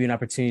we want to give you an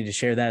opportunity to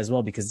share that as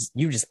well, because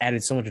you just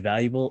added so much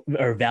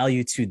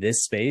value to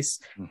this space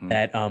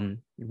that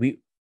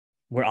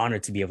we're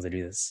honored to be able to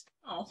do this.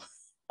 Oh,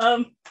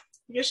 I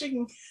guess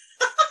you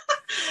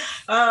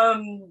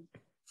can.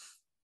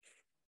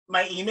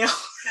 My email.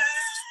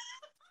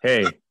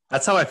 Hey,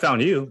 that's how I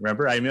found you.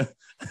 Remember, I emailed.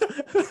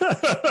 Straight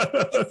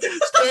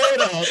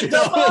up.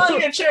 Don't fall on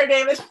your chair,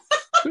 David.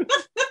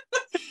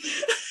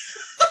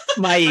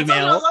 My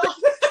email. So,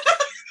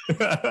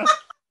 that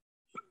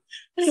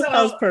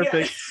was perfect.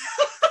 Yeah.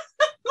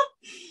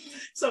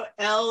 So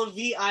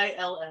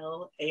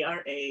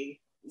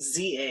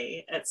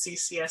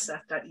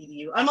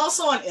LVILLARAZA@ccsf.edu. I'm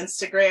also on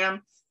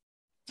Instagram,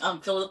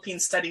 Philippine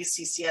Studies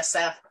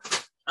CCSF,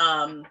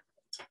 and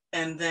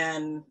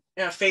then,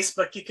 you know,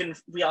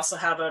 Facebook. We also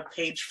have a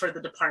page for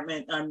the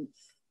department.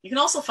 You can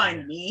also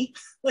find me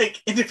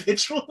like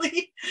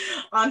individually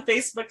on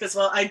Facebook as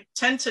well. I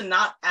tend to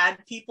not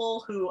add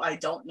people who I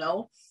don't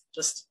know,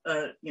 just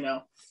you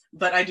know,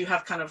 but I do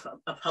have kind of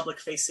a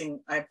public facing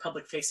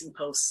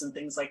posts and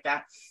things like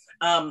that.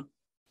 I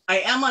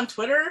am on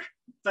Twitter,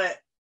 but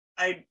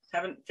I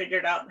haven't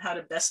figured out how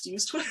to best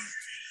use Twitter.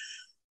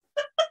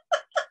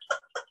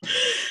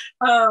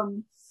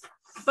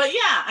 But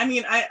yeah, I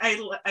mean,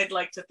 I'd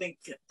like to think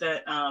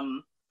that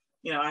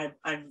you know,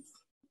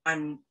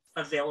 I'm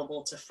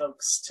available to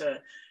folks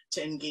to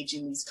engage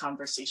in these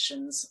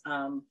conversations.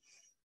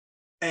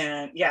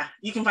 And yeah,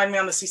 you can find me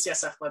on the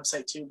CCSF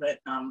website too, but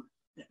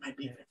it might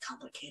be a bit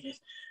complicated.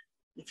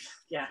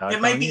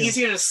 It might be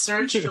easier to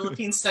search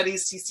Philippine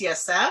Studies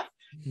CCSF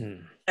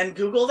and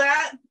Google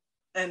that,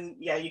 and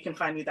yeah, you can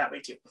find me that way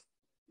too.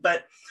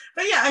 But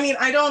yeah, I mean,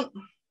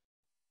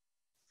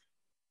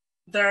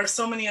 there are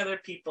so many other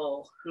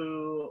people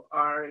who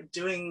are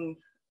doing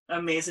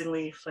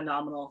amazingly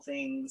phenomenal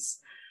things,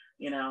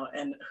 you know,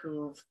 and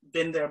who've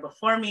been there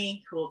before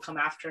me, who will come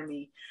after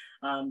me.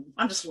 I'm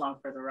just along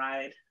for the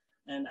ride,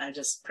 and I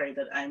just pray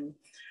that I'm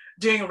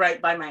doing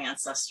right by my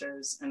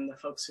ancestors and the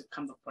folks who've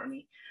come before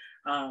me,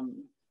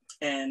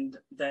 and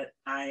that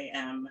I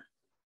am,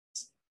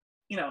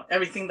 you know,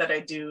 everything that I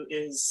do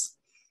is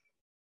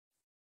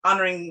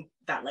honoring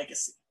that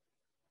legacy.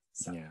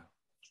 So, yeah.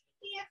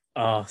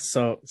 Oh,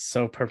 so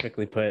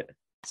perfectly put.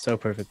 So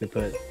perfectly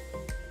put.